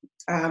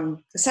 The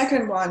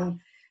second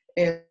one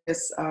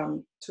is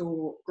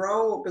to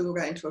grow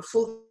Beluga into a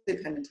full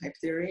dependent type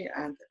theory.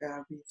 And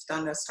we've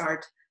done a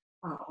start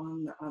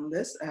on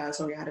this.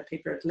 So we had a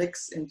paper at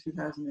LIX in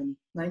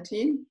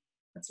 2019,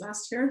 that's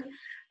last year,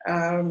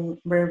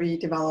 where we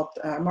developed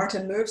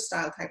Martin Löw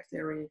style type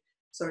theory.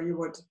 So you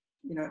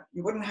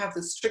wouldn't have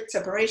the strict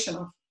separation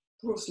of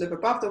proofs live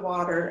above the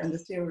water and the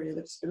theory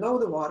lives below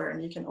the water,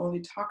 and you can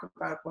only talk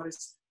about what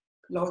is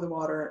below the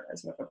water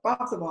as well as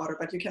above the water,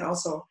 but you can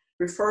also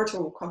refer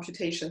to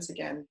computations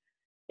again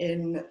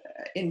in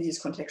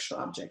these contextual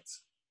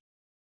objects.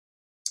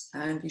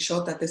 And we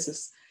showed that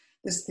this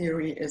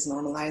theory is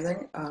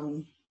normalizing.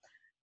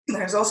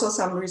 There's also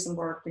some recent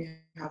work we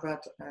have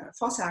at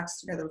FOSSAX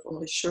together with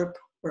Ulrich Schöp,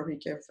 where we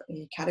give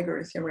a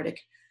category theoretic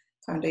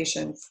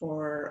foundation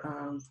for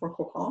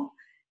Cocon.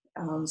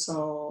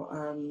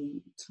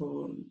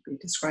 To be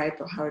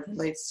described how it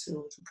relates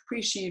to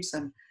pre-sheaves.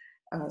 And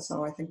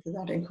so I think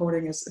that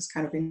encoding is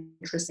kind of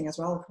interesting as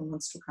well if one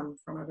wants to come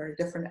from a very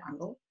different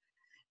angle.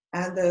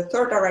 And the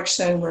third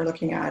direction we're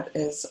looking at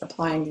is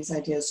applying these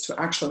ideas to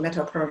actual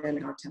meta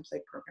programming or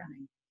template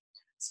programming.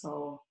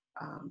 So,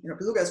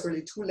 Beluga is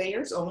really 2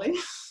 layers only.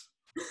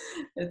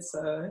 It's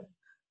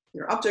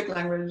your object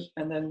language,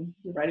 and then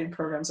you're writing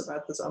programs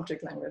about this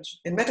object language.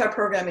 In meta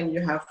programming,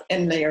 you have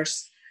n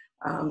layers,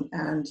 and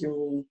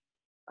the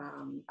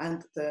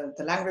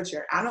language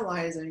you're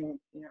analyzing,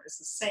 is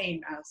the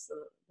same as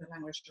the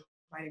language you're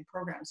writing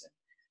programs in.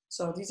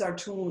 So these are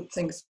 2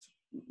 things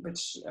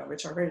which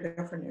are very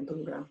different in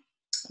Beluga.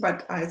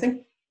 But I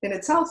think in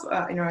itself,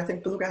 I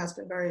think Beluga has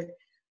been very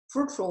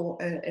fruitful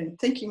in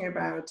thinking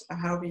about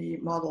how we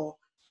model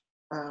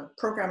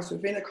programs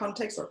within a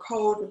context or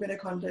code within a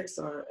context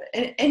or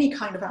any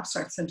kind of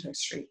abstract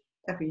syntax tree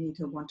that we need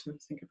to want to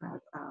think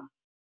about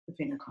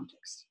within a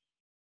context.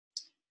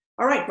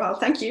 All right, well,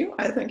 thank you.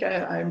 I think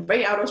I'm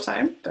way out of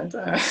time, but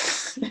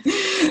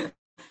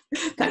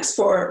thanks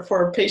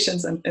for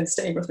patience and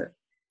staying with it.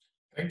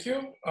 Thank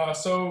you.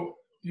 So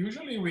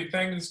usually we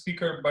thank the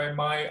speaker by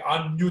my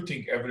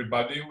unmuting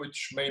everybody,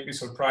 which may be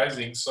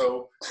surprising.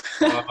 So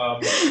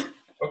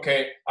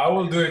okay, I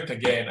will do it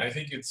again. I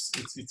think it's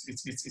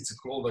a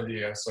cool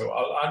idea. So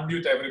I'll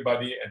unmute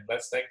everybody and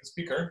let's thank the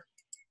speaker.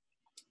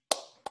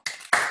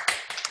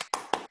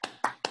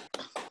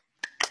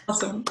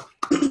 Awesome.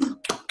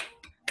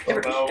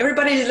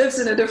 Everybody lives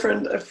in a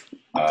different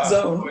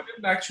zone. I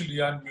didn't actually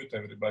unmute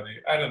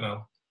everybody. I don't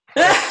know.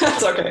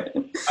 That's okay.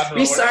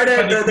 We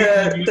started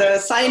the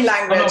sign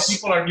language. Oh, no,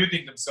 people are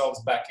muting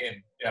themselves back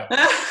in. Yeah.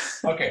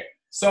 Okay.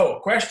 So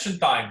question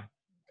time.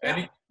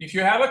 Yeah. If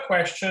you have a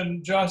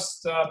question,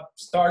 just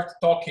start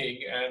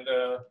talking, and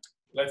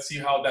let's see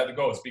how that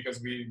goes, because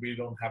we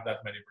don't have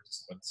that many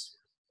participants.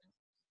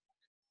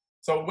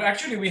 So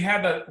actually we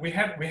had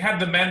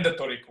the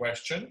mandatory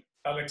question.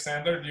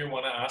 Alexander, do you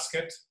want to ask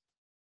it?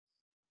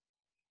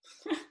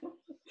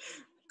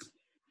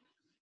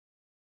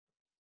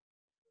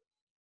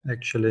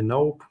 Actually,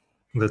 nope.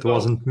 That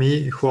wasn't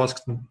me who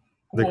asked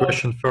the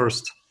question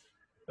first.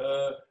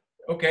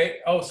 Okay.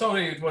 Oh,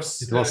 sorry. It was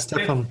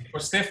Stefan. It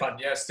was Stefan.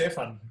 Yeah,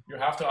 Stefan. You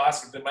have to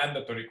ask the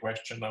mandatory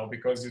question now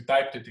because you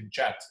typed it in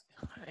chat.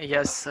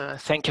 Yes,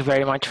 thank you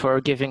very much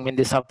for giving me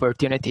this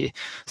opportunity.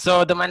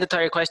 So the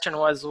mandatory question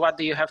was, what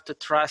do you have to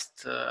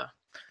trust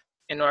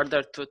in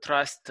order to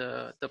trust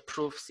the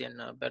proofs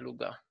in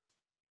Beluga?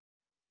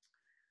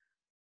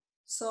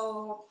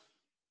 So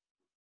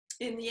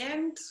in the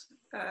end,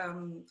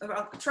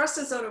 trust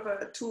is sort of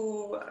a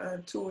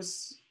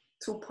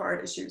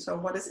two-part issue. So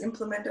what is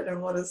implemented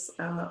and what is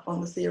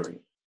on the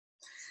theory.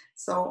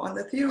 So on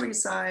the theory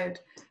side,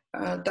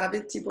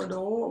 David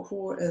Thibaudot,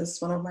 who is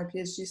one of my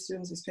PhD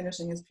students, he's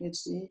finishing his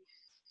PhD.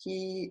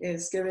 He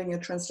is giving a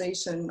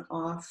translation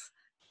of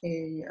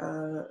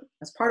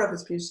as part of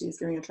his PhD, he's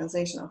giving a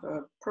translation of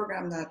a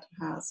program that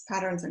has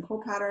patterns and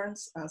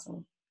co-patterns as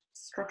a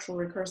structural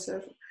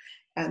recursive.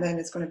 And then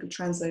it's going to be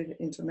translated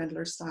into a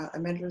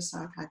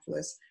Mendler-style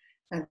calculus.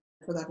 And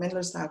for that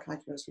Mendler-style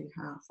calculus, we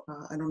have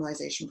a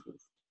normalization proof.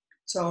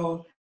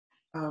 So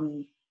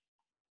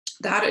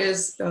that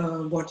is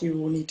what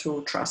you need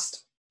to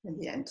trust in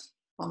the end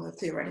on the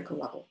theoretical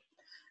level.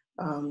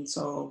 On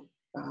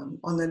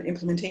the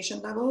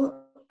implementation level,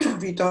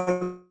 we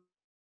don't.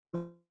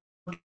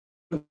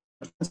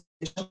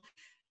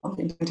 On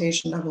the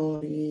implementation level,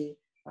 we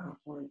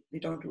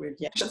don't do it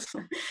yet.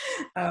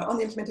 On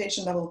the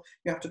implementation level,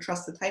 you have to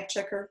trust the type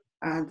checker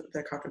and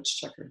the coverage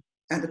checker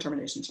and the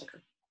termination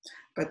checker.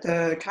 But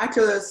the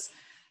calculus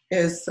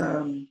is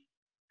well,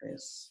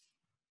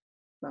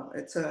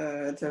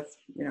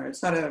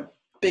 it's not a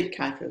big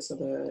calculus.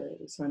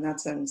 So in that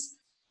sense,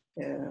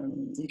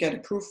 you get a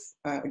proof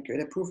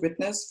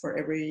witness for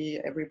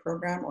every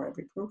program or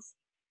every proof,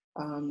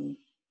 and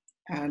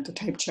the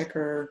type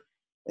checker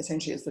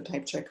essentially is the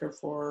type checker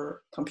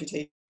for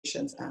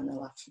computations and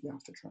LF you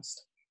have to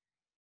trust.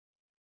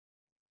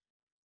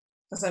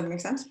 Does that make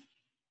sense?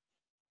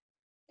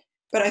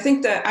 But I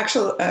think the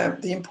actual,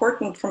 the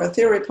important, from a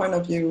theory point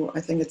of view,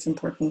 I think it's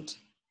important.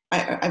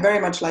 I very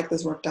much like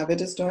this work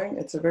David is doing.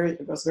 It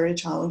was very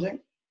challenging,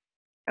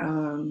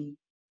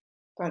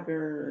 but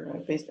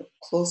we're basically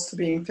close to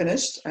being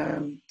finished.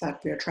 That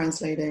we are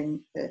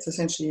translating. It's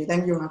essentially,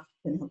 then you have,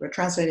 we're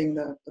translating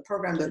the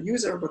program the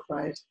user would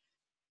write,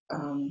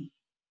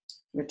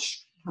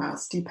 which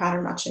has deep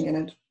pattern matching in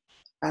it,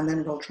 and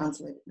then we'll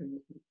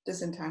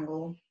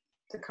disentangle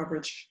the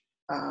coverage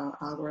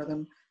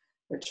algorithm,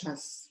 which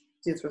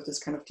deals with this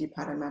kind of deep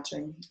pattern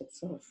matching. It's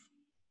sort of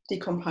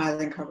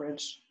decompiling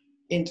coverage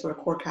into a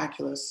core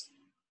calculus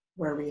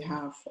where we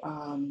have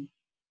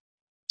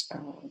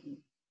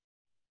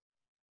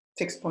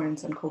fixed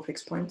points and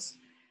co-fixed points,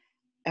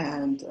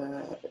 and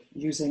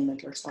using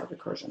Mendler-style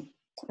recursion.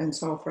 And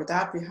so for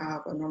that, we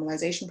have a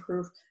normalization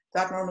proof.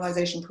 That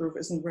normalization proof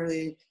isn't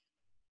really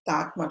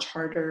that much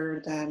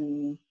harder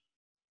than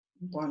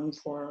one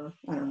for,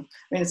 I don't know.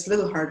 I mean, it's a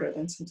little harder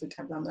than simply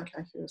type lambda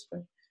calculus,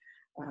 but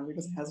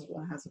because it has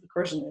a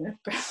recursion in it,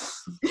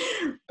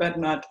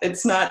 but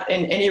it's not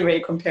in any way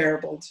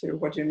comparable to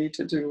what you need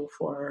to do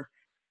for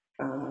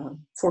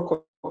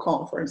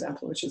Cocan, for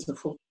example, which is the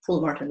full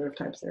Martin-Löw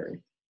type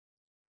theory.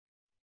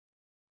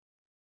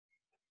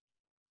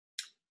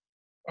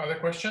 Other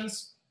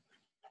questions?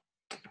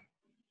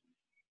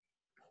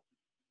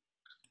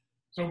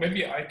 So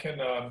maybe I can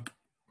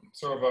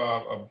sort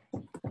of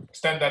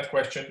extend that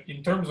question.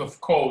 In terms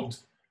of code,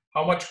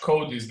 how much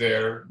code is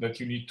there that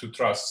you need to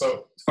trust?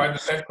 So if I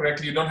understand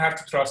correctly, you don't have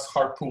to trust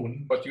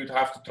Harpoon, but you'd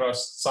have to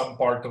trust some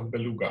part of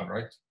Beluga,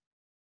 right?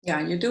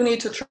 Yeah, you do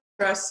need to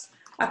trust,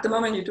 at the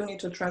moment you do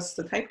need to trust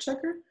the type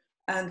checker,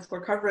 and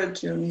for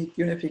coverage you need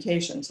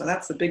unification. So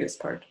that's the biggest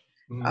part.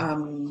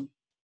 Mm-hmm.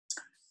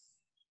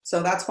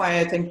 So that's why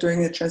I think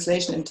doing the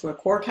translation into a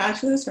core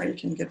calculus where you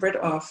can get rid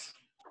of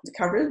the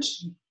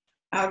coverage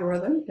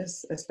algorithm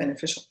is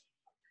beneficial.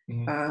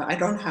 Mm-hmm. I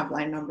don't have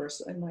line numbers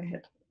in my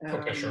head.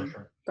 Okay,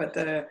 sure. But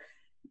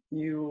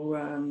you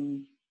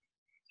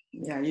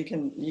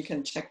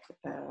can check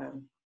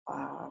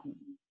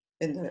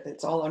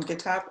it's all on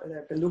GitHub.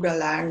 The Beluga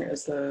Lang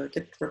is the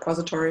Git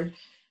repository.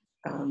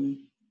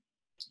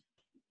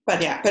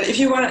 But if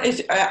you want,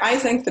 I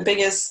think the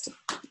biggest,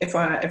 if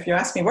you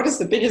ask me what is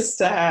the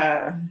biggest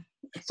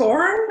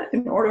thorn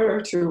in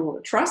order to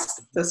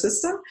trust the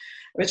system,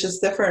 which is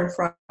different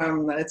from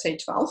let's say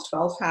 12.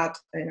 12 had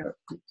you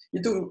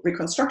do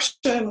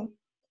reconstruction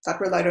that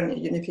relied on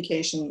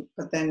unification,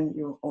 but then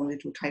you only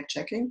do type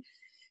checking.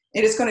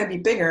 It is going to be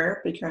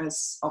bigger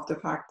because of the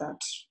fact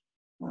that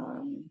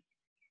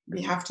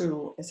we have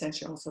to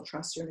essentially also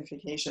trust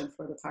unification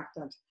for the fact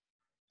that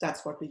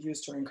that's what we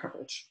use during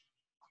coverage.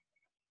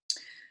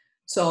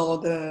 So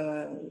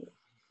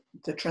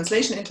the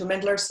translation into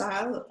Mendler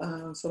style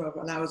sort of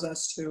allows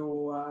us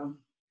to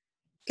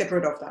get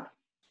rid of that.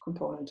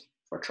 component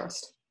for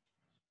trust.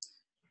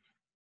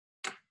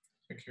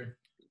 Thank you.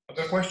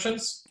 Other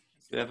questions?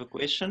 You have a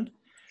question?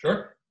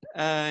 Sure.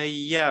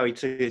 Yeah,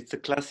 it's a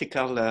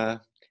classical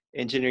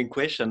engineering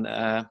question.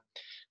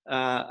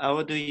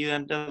 How do you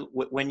handle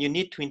when you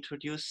need to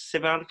introduce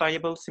several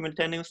variables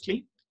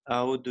simultaneously?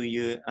 How do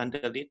you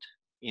handle it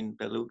in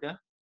Beluga?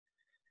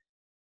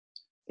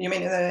 You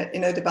mean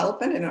in a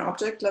development, in an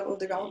object level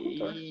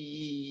development? Or?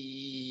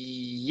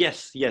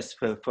 Yes.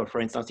 For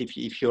instance,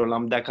 if your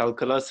lambda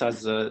calculus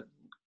has a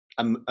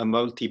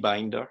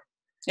multi-binder.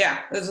 Yeah,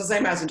 it's the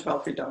same as in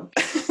 12. We don't.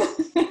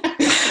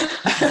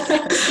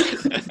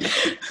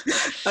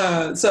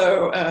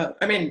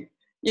 I mean,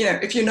 you know,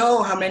 if you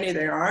know how many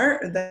there are,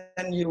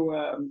 then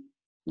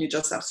you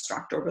just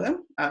abstract over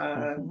them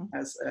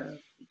as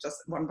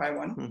just one by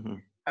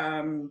one.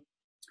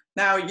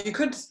 Now you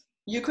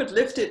could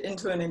lift it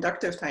into an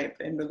inductive type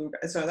in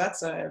Beluga. So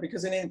that's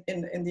because in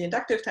the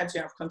inductive types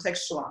you have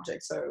contextual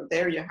objects. So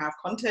there you have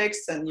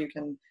context, and you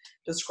can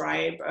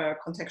describe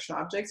contextual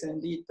objects, and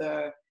indeed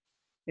the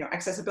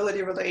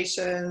accessibility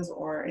relations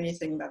or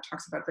anything that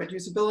talks about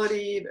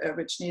reducibility,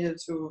 which needed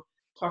to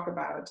talk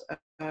about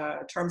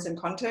terms in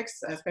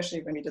context,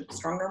 especially when we did the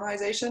strong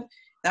normalization.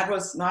 That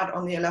was not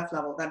on the LF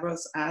level. That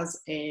was as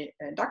a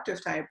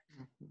inductive type,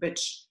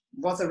 which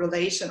was a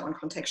relation on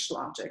contextual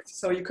objects.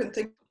 So you can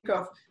think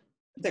of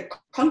the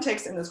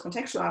context in this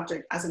contextual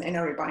object as an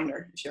n-ary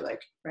binder, if you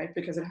like, right?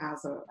 Because it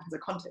has a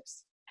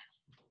context.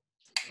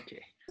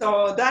 Okay.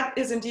 So that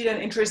is indeed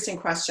an interesting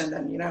question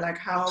then, like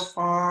how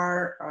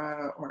far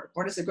or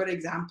what is a good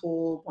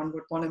example one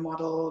would want to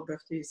model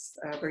with these,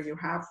 where you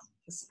have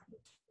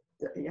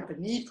a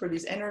need for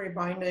these n-ary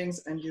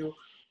bindings and you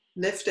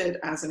lift it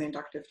as an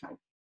inductive type.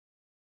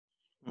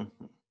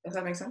 Does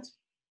that make sense?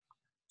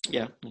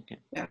 Yeah, okay.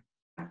 Yeah.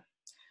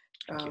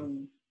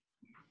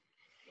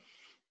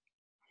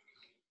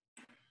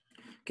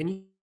 Can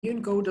you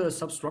encode a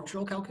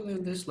substructural calculus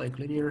in this, like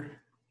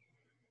linear?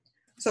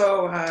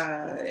 So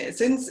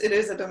since it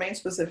is a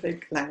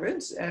domain-specific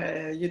language,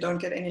 you don't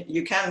get any.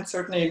 You can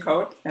certainly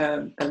encode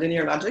a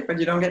linear logic, but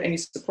you don't get any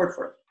support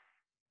for it.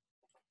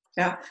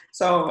 Yeah.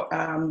 So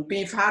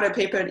we've had a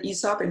paper at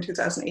ESOP in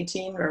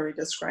 2018 where we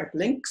described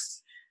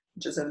links,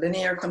 which is a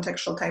linear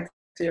contextual type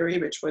theory,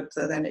 which would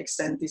then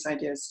extend these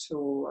ideas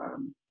to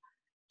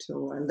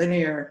a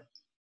linear,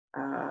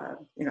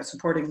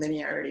 supporting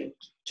linearity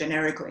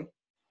generically.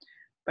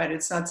 But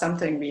it's not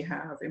something we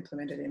have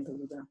implemented in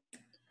Beluga.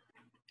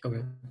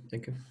 Okay,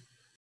 thank you.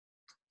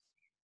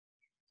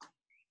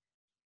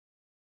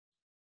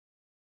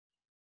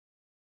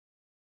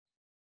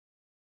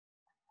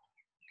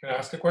 Can I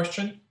ask a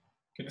question?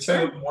 Can you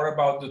say a little more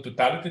about the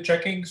totality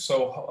checking?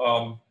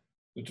 So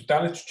the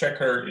totality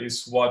checker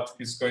is what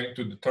is going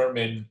to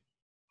determine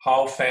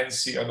how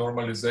fancy a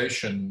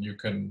normalization you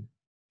can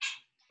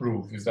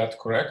prove. Is that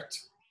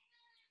correct?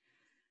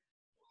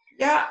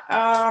 Yeah,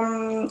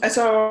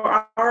 so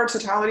our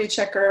totality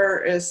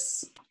checker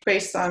is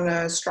based on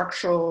a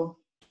structural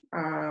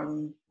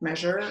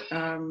measure.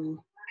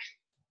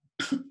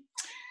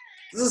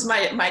 This is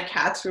my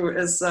cat who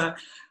is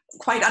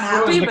quite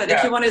unhappy, but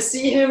if you want to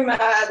see him,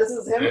 this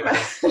is him.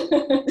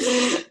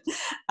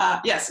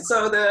 Yeah. Yes,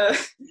 so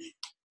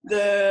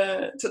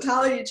the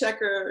totality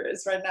checker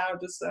is right now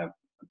just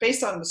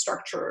based on the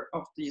structure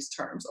of these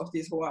terms, of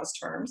these HOAS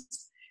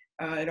terms.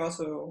 It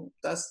also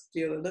does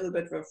deal a little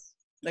bit with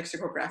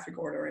lexicographic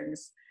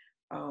orderings.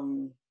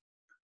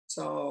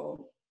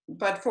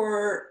 But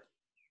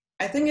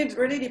I think it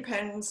really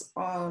depends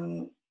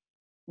on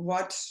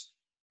what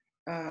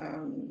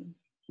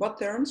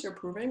theorems you're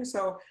proving.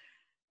 So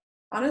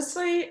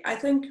honestly, I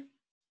think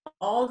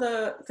all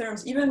the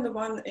theorems, even the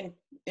one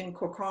in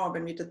Cocon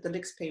when we did the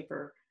Lix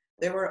paper,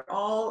 they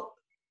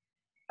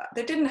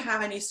didn't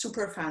have any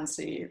super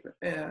fancy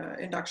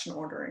induction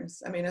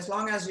orderings. I mean, as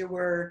long as you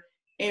were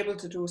able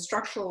to do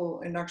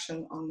structural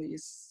induction on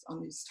these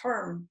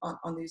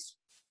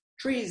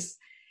trees,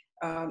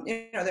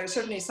 there's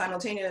certainly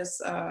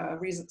simultaneous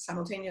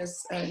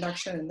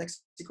induction and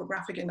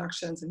lexicographic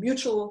inductions and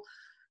mutual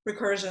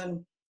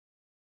recursion.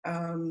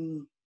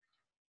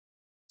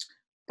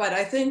 But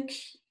I think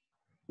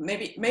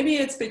maybe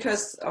it's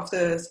because of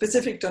the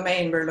specific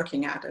domain we're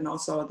looking at, and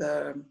also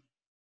the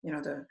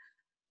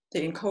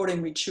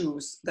encoding we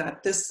choose,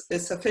 that this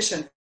is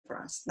sufficient for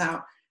us.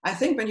 Now, I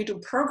think when you do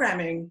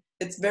programming,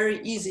 it's very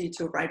easy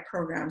to write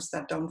programs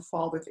that don't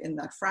fall within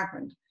that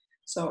fragment.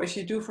 So if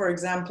you do, for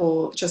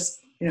example, just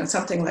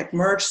something like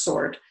merge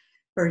sort,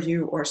 where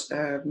you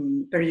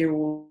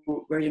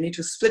need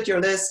to split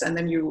your list and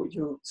then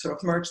you sort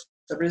of merge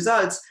the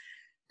results,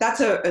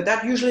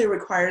 that usually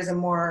requires a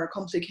more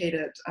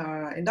complicated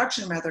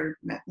induction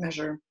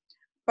measure.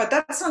 But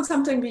that's not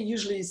something we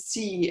usually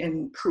see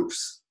in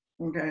proofs.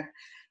 Okay,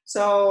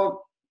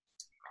 so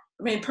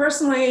I mean,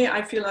 personally,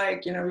 I feel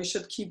like we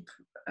should keep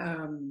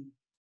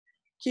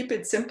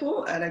it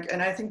simple,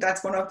 and I think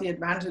that's one of the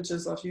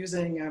advantages of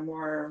using a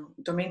more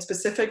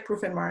domain-specific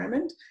proof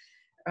environment.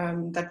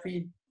 That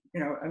we,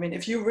 I mean,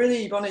 if you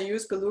really want to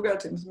use Beluga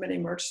to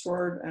implementing merge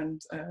sort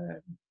and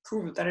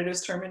prove that it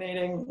is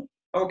terminating,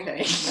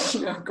 okay,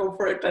 go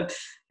for it. But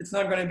it's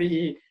not going to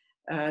be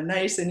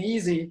nice and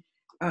easy.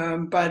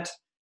 But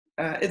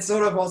it's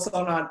sort of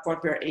also not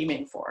what we're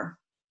aiming for.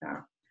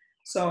 Yeah.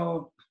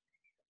 So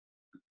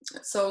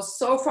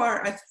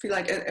far, I feel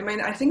like,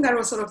 I think that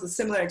was sort of the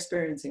similar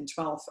experience in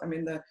 12.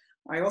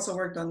 I also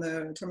worked on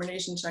the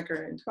termination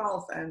checker in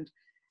 12, and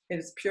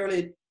it's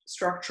purely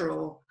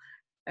structural.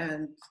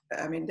 And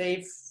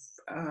they've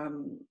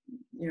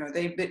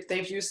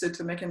used it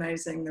to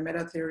mechanizing the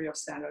meta theory of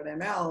standard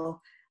ML,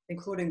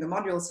 including the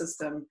module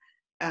system,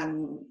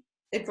 and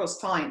it was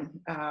fine.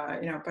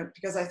 But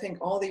because I think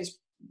all these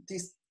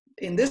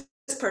in this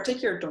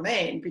particular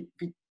domain,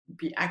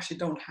 we actually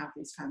don't have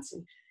these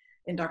fancy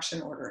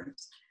induction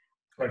orders.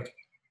 Right.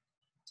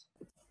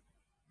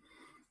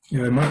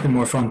 Yeah, it might be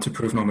more fun to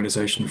prove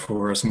normalization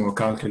for small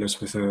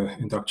calculus with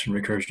induction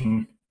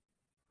recursion.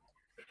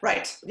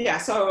 Right. Yeah.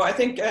 So I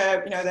think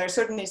there are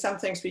certainly some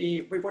things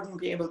we wouldn't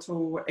be able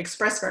to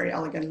express very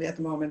elegantly at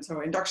the moment.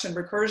 So induction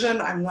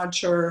recursion, I'm not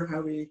sure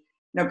how we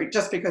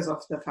just because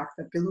of the fact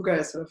that Beluga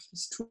is sort of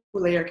this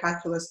two-layer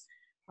calculus.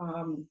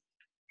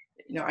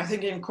 I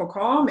think in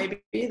Cocon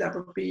maybe that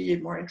would be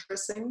more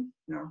interesting.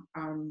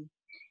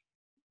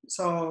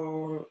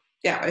 So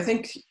yeah, I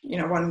think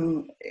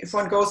if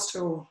one goes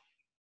to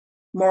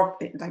more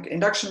like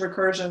induction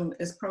recursion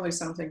is probably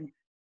something.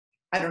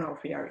 I don't know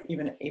if we are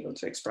even able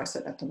to express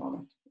it at the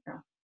moment. Yeah.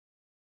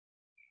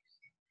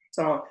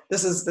 So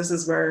this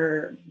is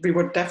where we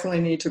would definitely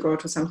need to go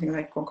to something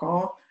like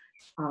Cocon,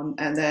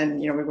 and then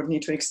we would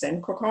need to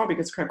extend Cocon,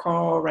 because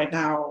Cocon right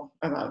now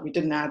we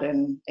didn't add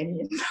in any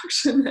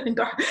induction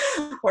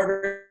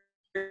or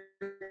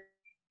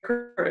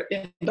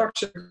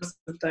induction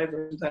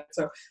diversion.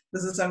 So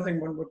this is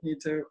something one would need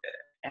to.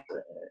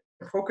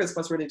 The focus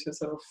was really to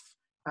sort of.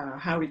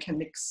 How we can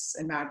mix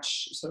and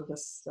match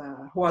this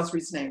Hoa's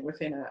reasoning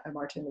within a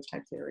Martinez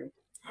type theory.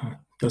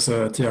 Does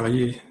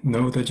Thierry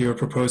know that you're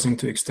proposing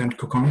to extend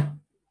Cocon?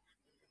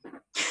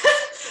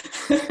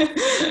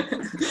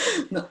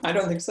 No, I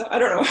don't think so. I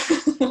don't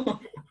know.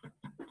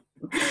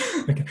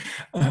 Okay.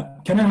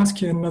 Can I ask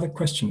you another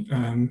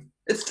question?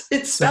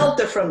 It's spelled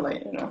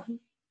differently,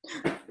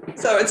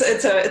 So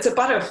it's a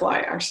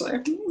butterfly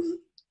actually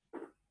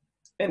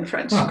in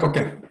French. Ah,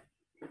 okay.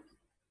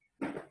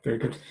 Very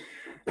good.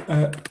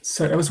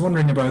 So I was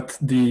wondering about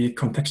the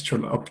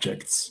contextual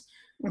objects.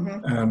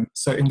 Mm-hmm.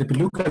 So in the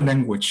Beluga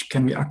language,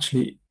 can we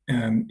actually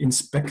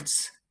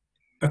inspect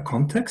a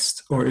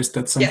context, or is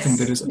that something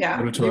that is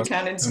available to us? You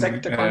can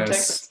inspect the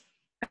context.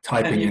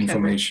 Typing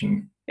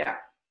information. Yeah,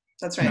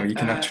 that's right. No, you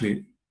can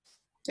actually.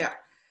 Yeah.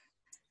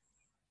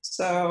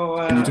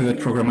 So. Can you do that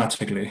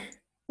programmatically?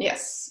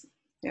 Yes.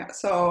 Yeah.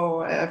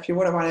 So if you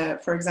would want to,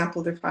 for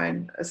example,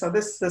 define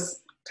this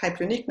type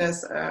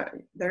uniqueness,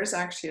 there is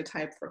actually a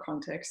type for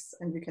context,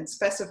 and you can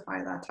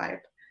specify that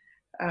type,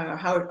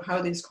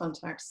 how these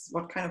contexts,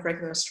 what kind of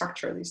regular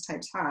structure these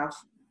types have.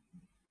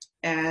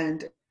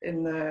 And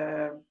in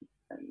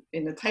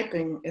the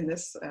typing in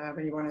this,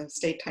 when you want to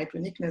state type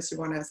uniqueness, you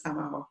want to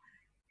somehow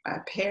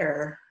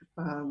pair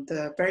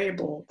the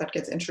variable that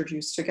gets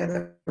introduced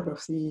together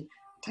with the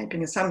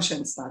typing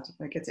assumptions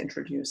that gets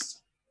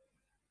introduced.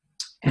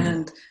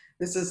 And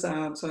this is,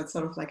 so it's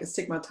sort of like a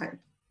sigma type.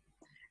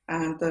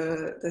 And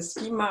the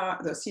schema,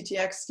 the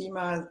CTX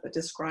schema,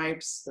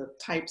 describes the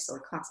types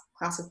or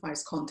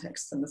classifies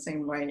contexts in the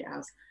same way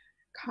as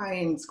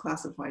kinds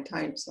classify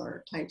types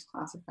or types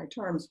classify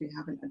terms. We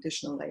have an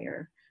additional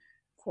layer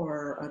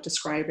for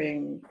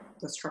describing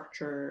the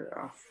structure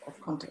of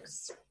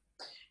contexts.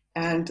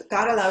 And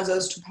that allows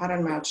us to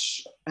pattern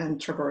match and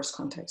traverse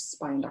contexts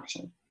by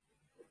induction.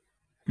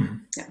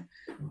 Yeah,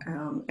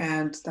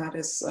 and that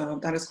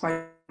is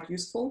quite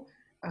useful.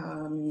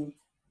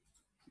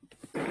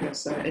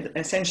 Because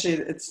essentially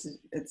it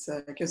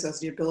gives us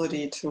the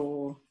ability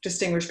to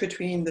distinguish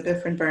between the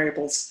different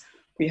variables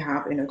we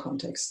have in a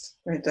context,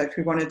 right? That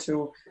we wanted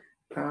to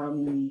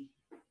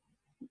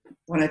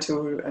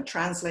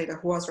translate a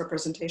Hoa's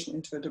representation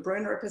into a De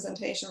Bruijn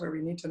representation, where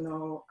we need to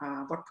know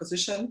what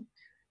position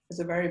is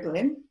a variable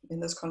in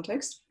this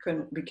context.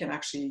 We can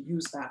actually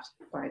use that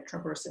by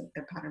traversing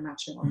a pattern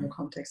matching on the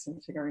context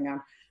and figuring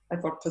out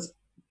at what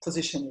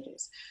position it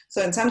is.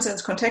 So in some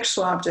sense,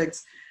 contextual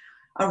objects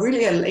are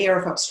really a layer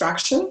of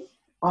abstraction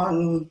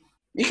on,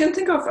 you can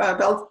think of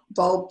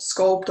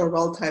well-scoped or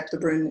well-typed De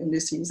Bruijn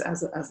indices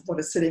as what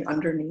is sitting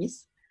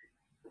underneath.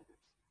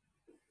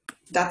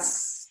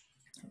 That's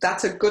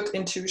a good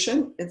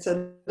intuition. It's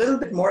a little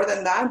bit more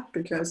than that,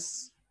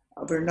 because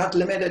we're not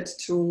limited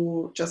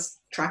to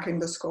just tracking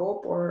the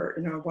scope or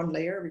one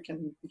layer. We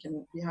can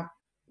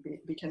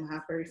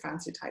have very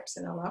fancy types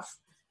in LF.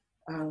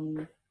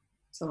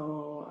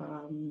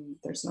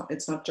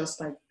 It's not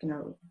just like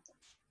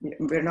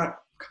we're not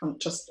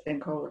just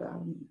encode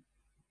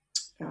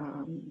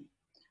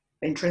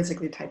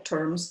intrinsically typed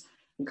terms.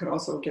 We could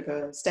also give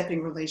a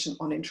stepping relation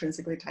on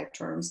intrinsically typed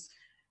terms,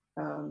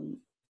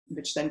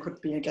 which then could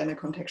be again a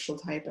contextual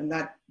type, and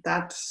that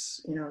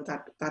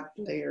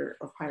layer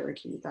of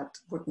hierarchy that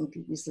wouldn't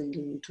be easily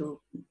lead to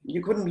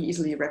you couldn't be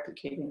easily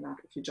replicating that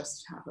if you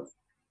just have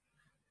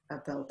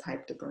a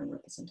well-typed de Bruijn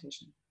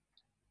representation.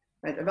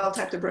 Right? A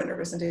well-typed de Bruijn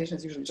representation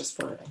is usually just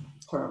for like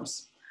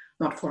terms,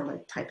 not for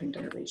like typing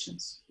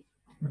derivations.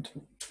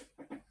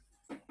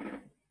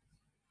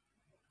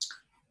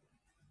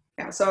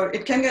 Yeah, so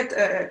it can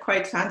get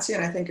quite fancy,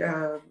 and I think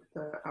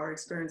our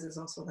experience is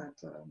also that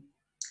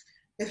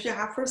if you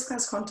have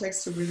first-class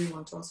context, you really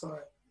want also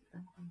a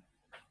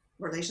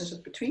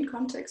relationship between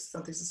contexts. So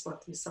this is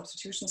what these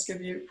substitutions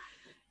give you.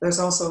 There's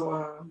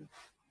also,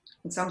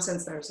 in some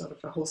sense, there's sort of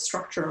a whole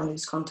structure on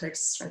these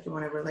contexts, right? You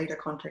want to relate a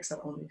context that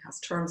only has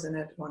terms in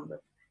it, one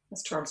that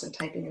has terms and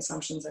typing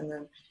assumptions in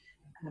them,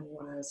 and you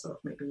want to sort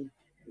of maybe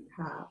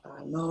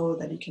know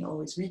that you can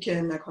always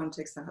weaken a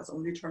context that has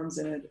only terms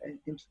in it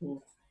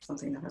into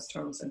something that has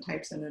terms and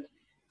types in it.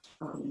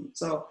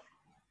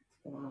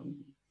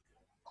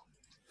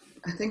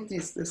 I think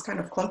this kind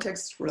of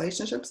context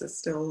relationships is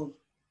still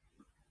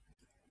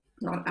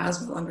not as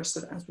well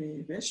understood as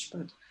we wish,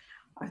 but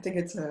I think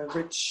it's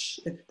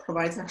it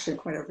provides actually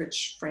quite a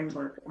rich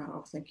framework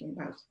of thinking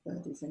about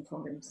these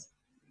encodings.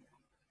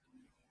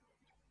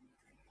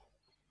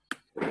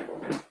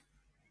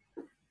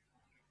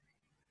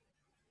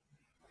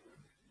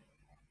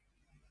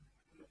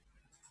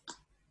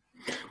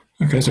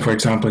 Okay, so for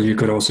example, you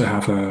could also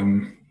have,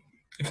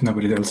 if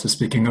nobody else is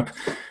speaking up,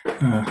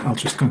 I'll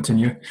just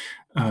continue.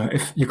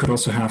 If you could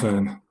also have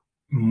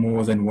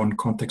more than one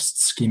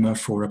context schema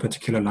for a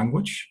particular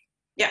language.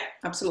 Yeah,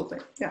 absolutely.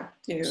 Yeah.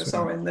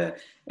 So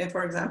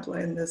for example,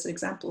 in this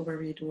example where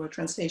we do a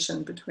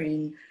translation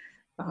between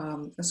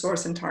a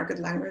source and target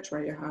language,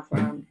 where you have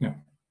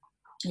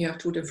you have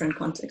two different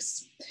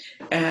contexts,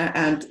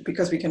 and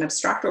because we can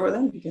abstract over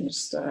them, we can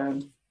just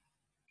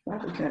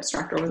we can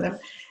abstract over them,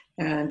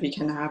 and we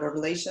can have a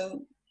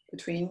relation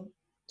between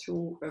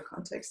two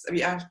contexts.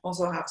 We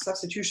also have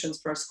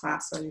substitutions first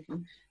class, so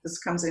this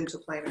comes into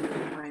play when you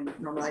define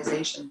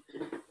normalization,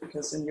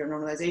 because in your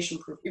normalization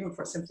proof, even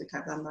for simply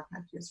typed lambda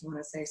calculus, you want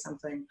to say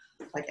something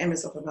like M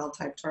is of a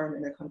well-typed term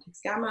in a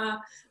context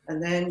gamma,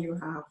 and then you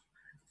have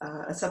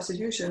a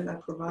substitution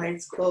that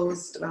provides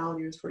closed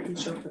values for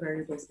each of the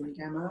variables in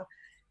gamma,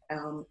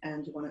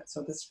 and you want to,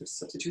 so this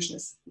substitution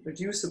is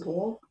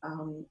reducible,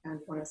 and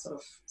you want to sort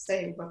of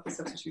say what the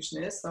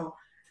substitution is. So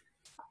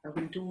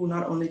we do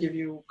not only give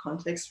you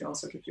context, we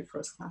also give you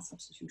first-class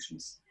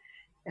substitutions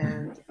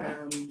and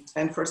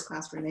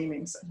first-class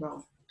renamings as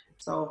well.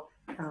 So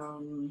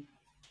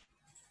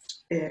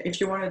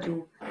if you want to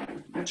do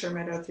richer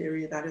meta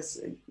theory, that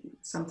is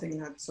something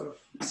that sort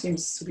of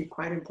seems to be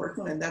quite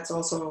important, and that's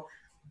also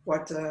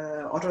what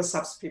auto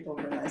subs people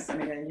realize. I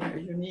mean,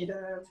 you need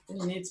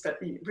but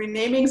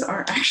renamings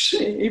are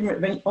actually, even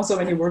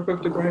when you work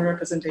with de Bruijn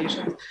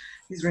representations,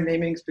 these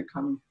renamings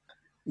become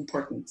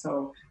important.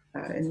 So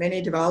in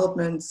many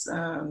developments,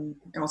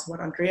 also what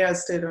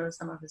Andreas did or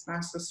some of his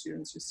master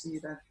students, you see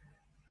that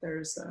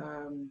there's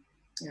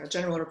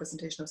general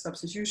representation of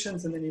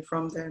substitutions, and then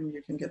from them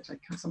you can get like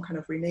some kind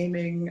of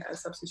renaming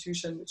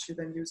substitution, which you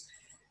then use.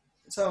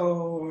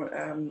 So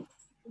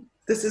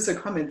this is a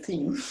common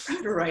theme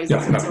that arises.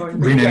 Yeah, so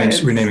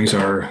renamings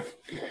are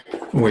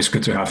always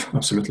good to have,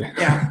 absolutely.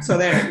 Yeah, so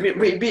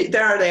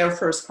they are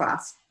first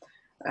class.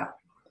 Yeah.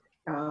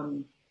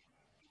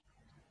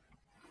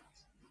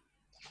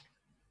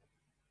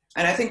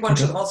 And I think one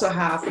should also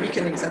have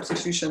weakening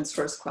substitutions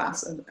first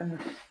class, and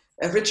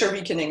a richer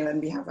weakening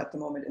than we have at the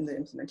moment in the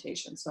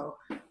implementation. So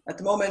at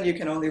the moment, you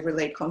can only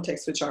relate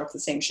contexts which are of the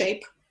same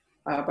shape,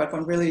 but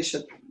one really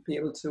should be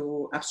able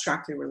to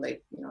abstractly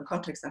relate, a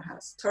context that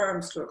has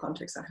terms to a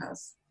context that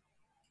has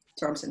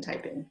terms and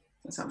typing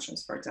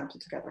assumptions, for example,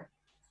 together.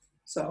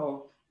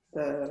 So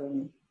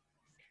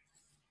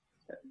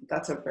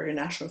that's a very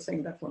natural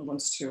thing that one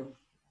wants to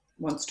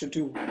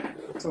do.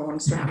 So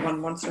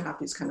one wants to have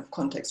these kind of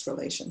context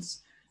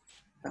relations.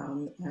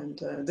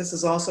 This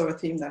is also a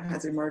theme that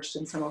has emerged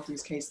in some of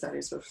these case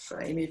studies with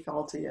Amy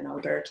Felty and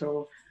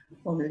Alberto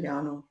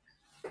Omigliano.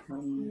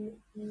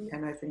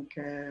 And I think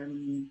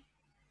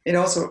it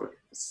also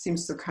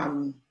seems to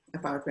come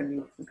about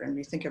when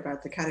we think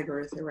about the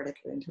category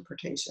theoretical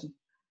interpretation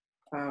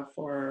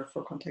for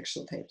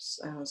contextual tapes.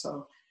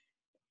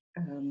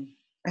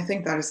 I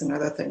think that is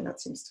another thing that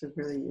seems to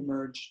really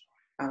emerge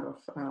out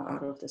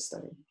of this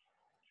study.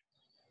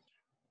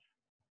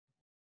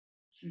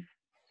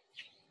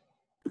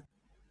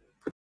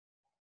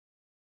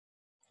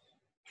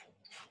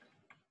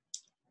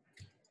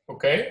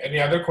 Okay, any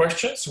other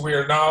questions? We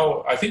are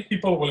now, I think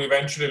people will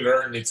eventually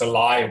learn it's a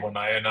lie when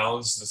I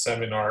announce the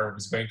seminar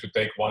is going to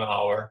take 1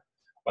 hour,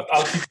 but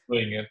I'll keep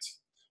doing it.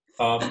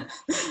 I'm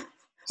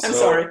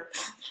sorry.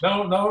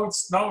 No,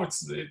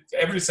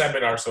 every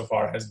seminar so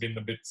far has been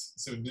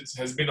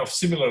of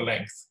similar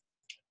length.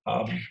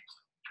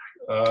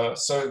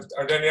 So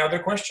are there any other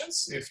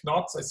questions? If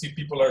not, I see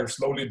people are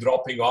slowly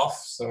dropping off,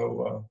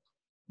 so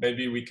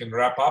maybe we can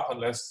wrap up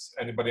unless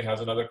anybody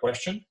has another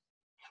question.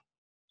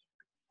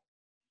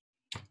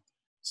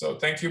 So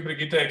thank you,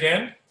 Brigitte,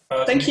 again.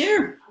 Thank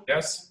you.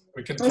 Yes.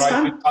 We can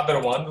try this other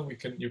one.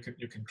 You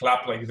can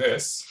clap like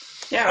this.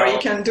 Yeah, or you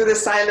can do the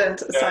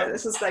silent. Yeah.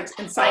 This is like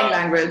in sign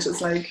language.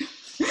 It's like.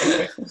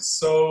 Okay.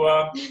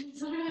 So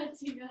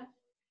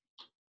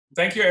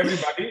thank you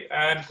everybody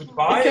and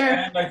goodbye.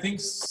 And I think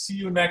see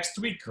you next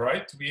week,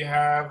 right? We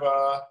have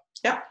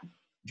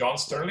John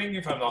Sterling,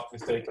 if I'm not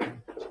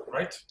mistaken,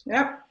 right?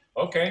 Yeah.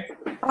 Okay.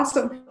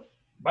 Awesome.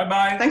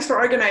 Bye-bye. Thanks for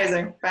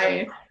organizing.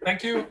 Bye.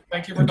 Thank you.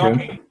 Thank you for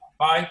talking.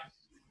 Bye.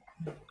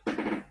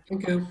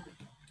 Thank you.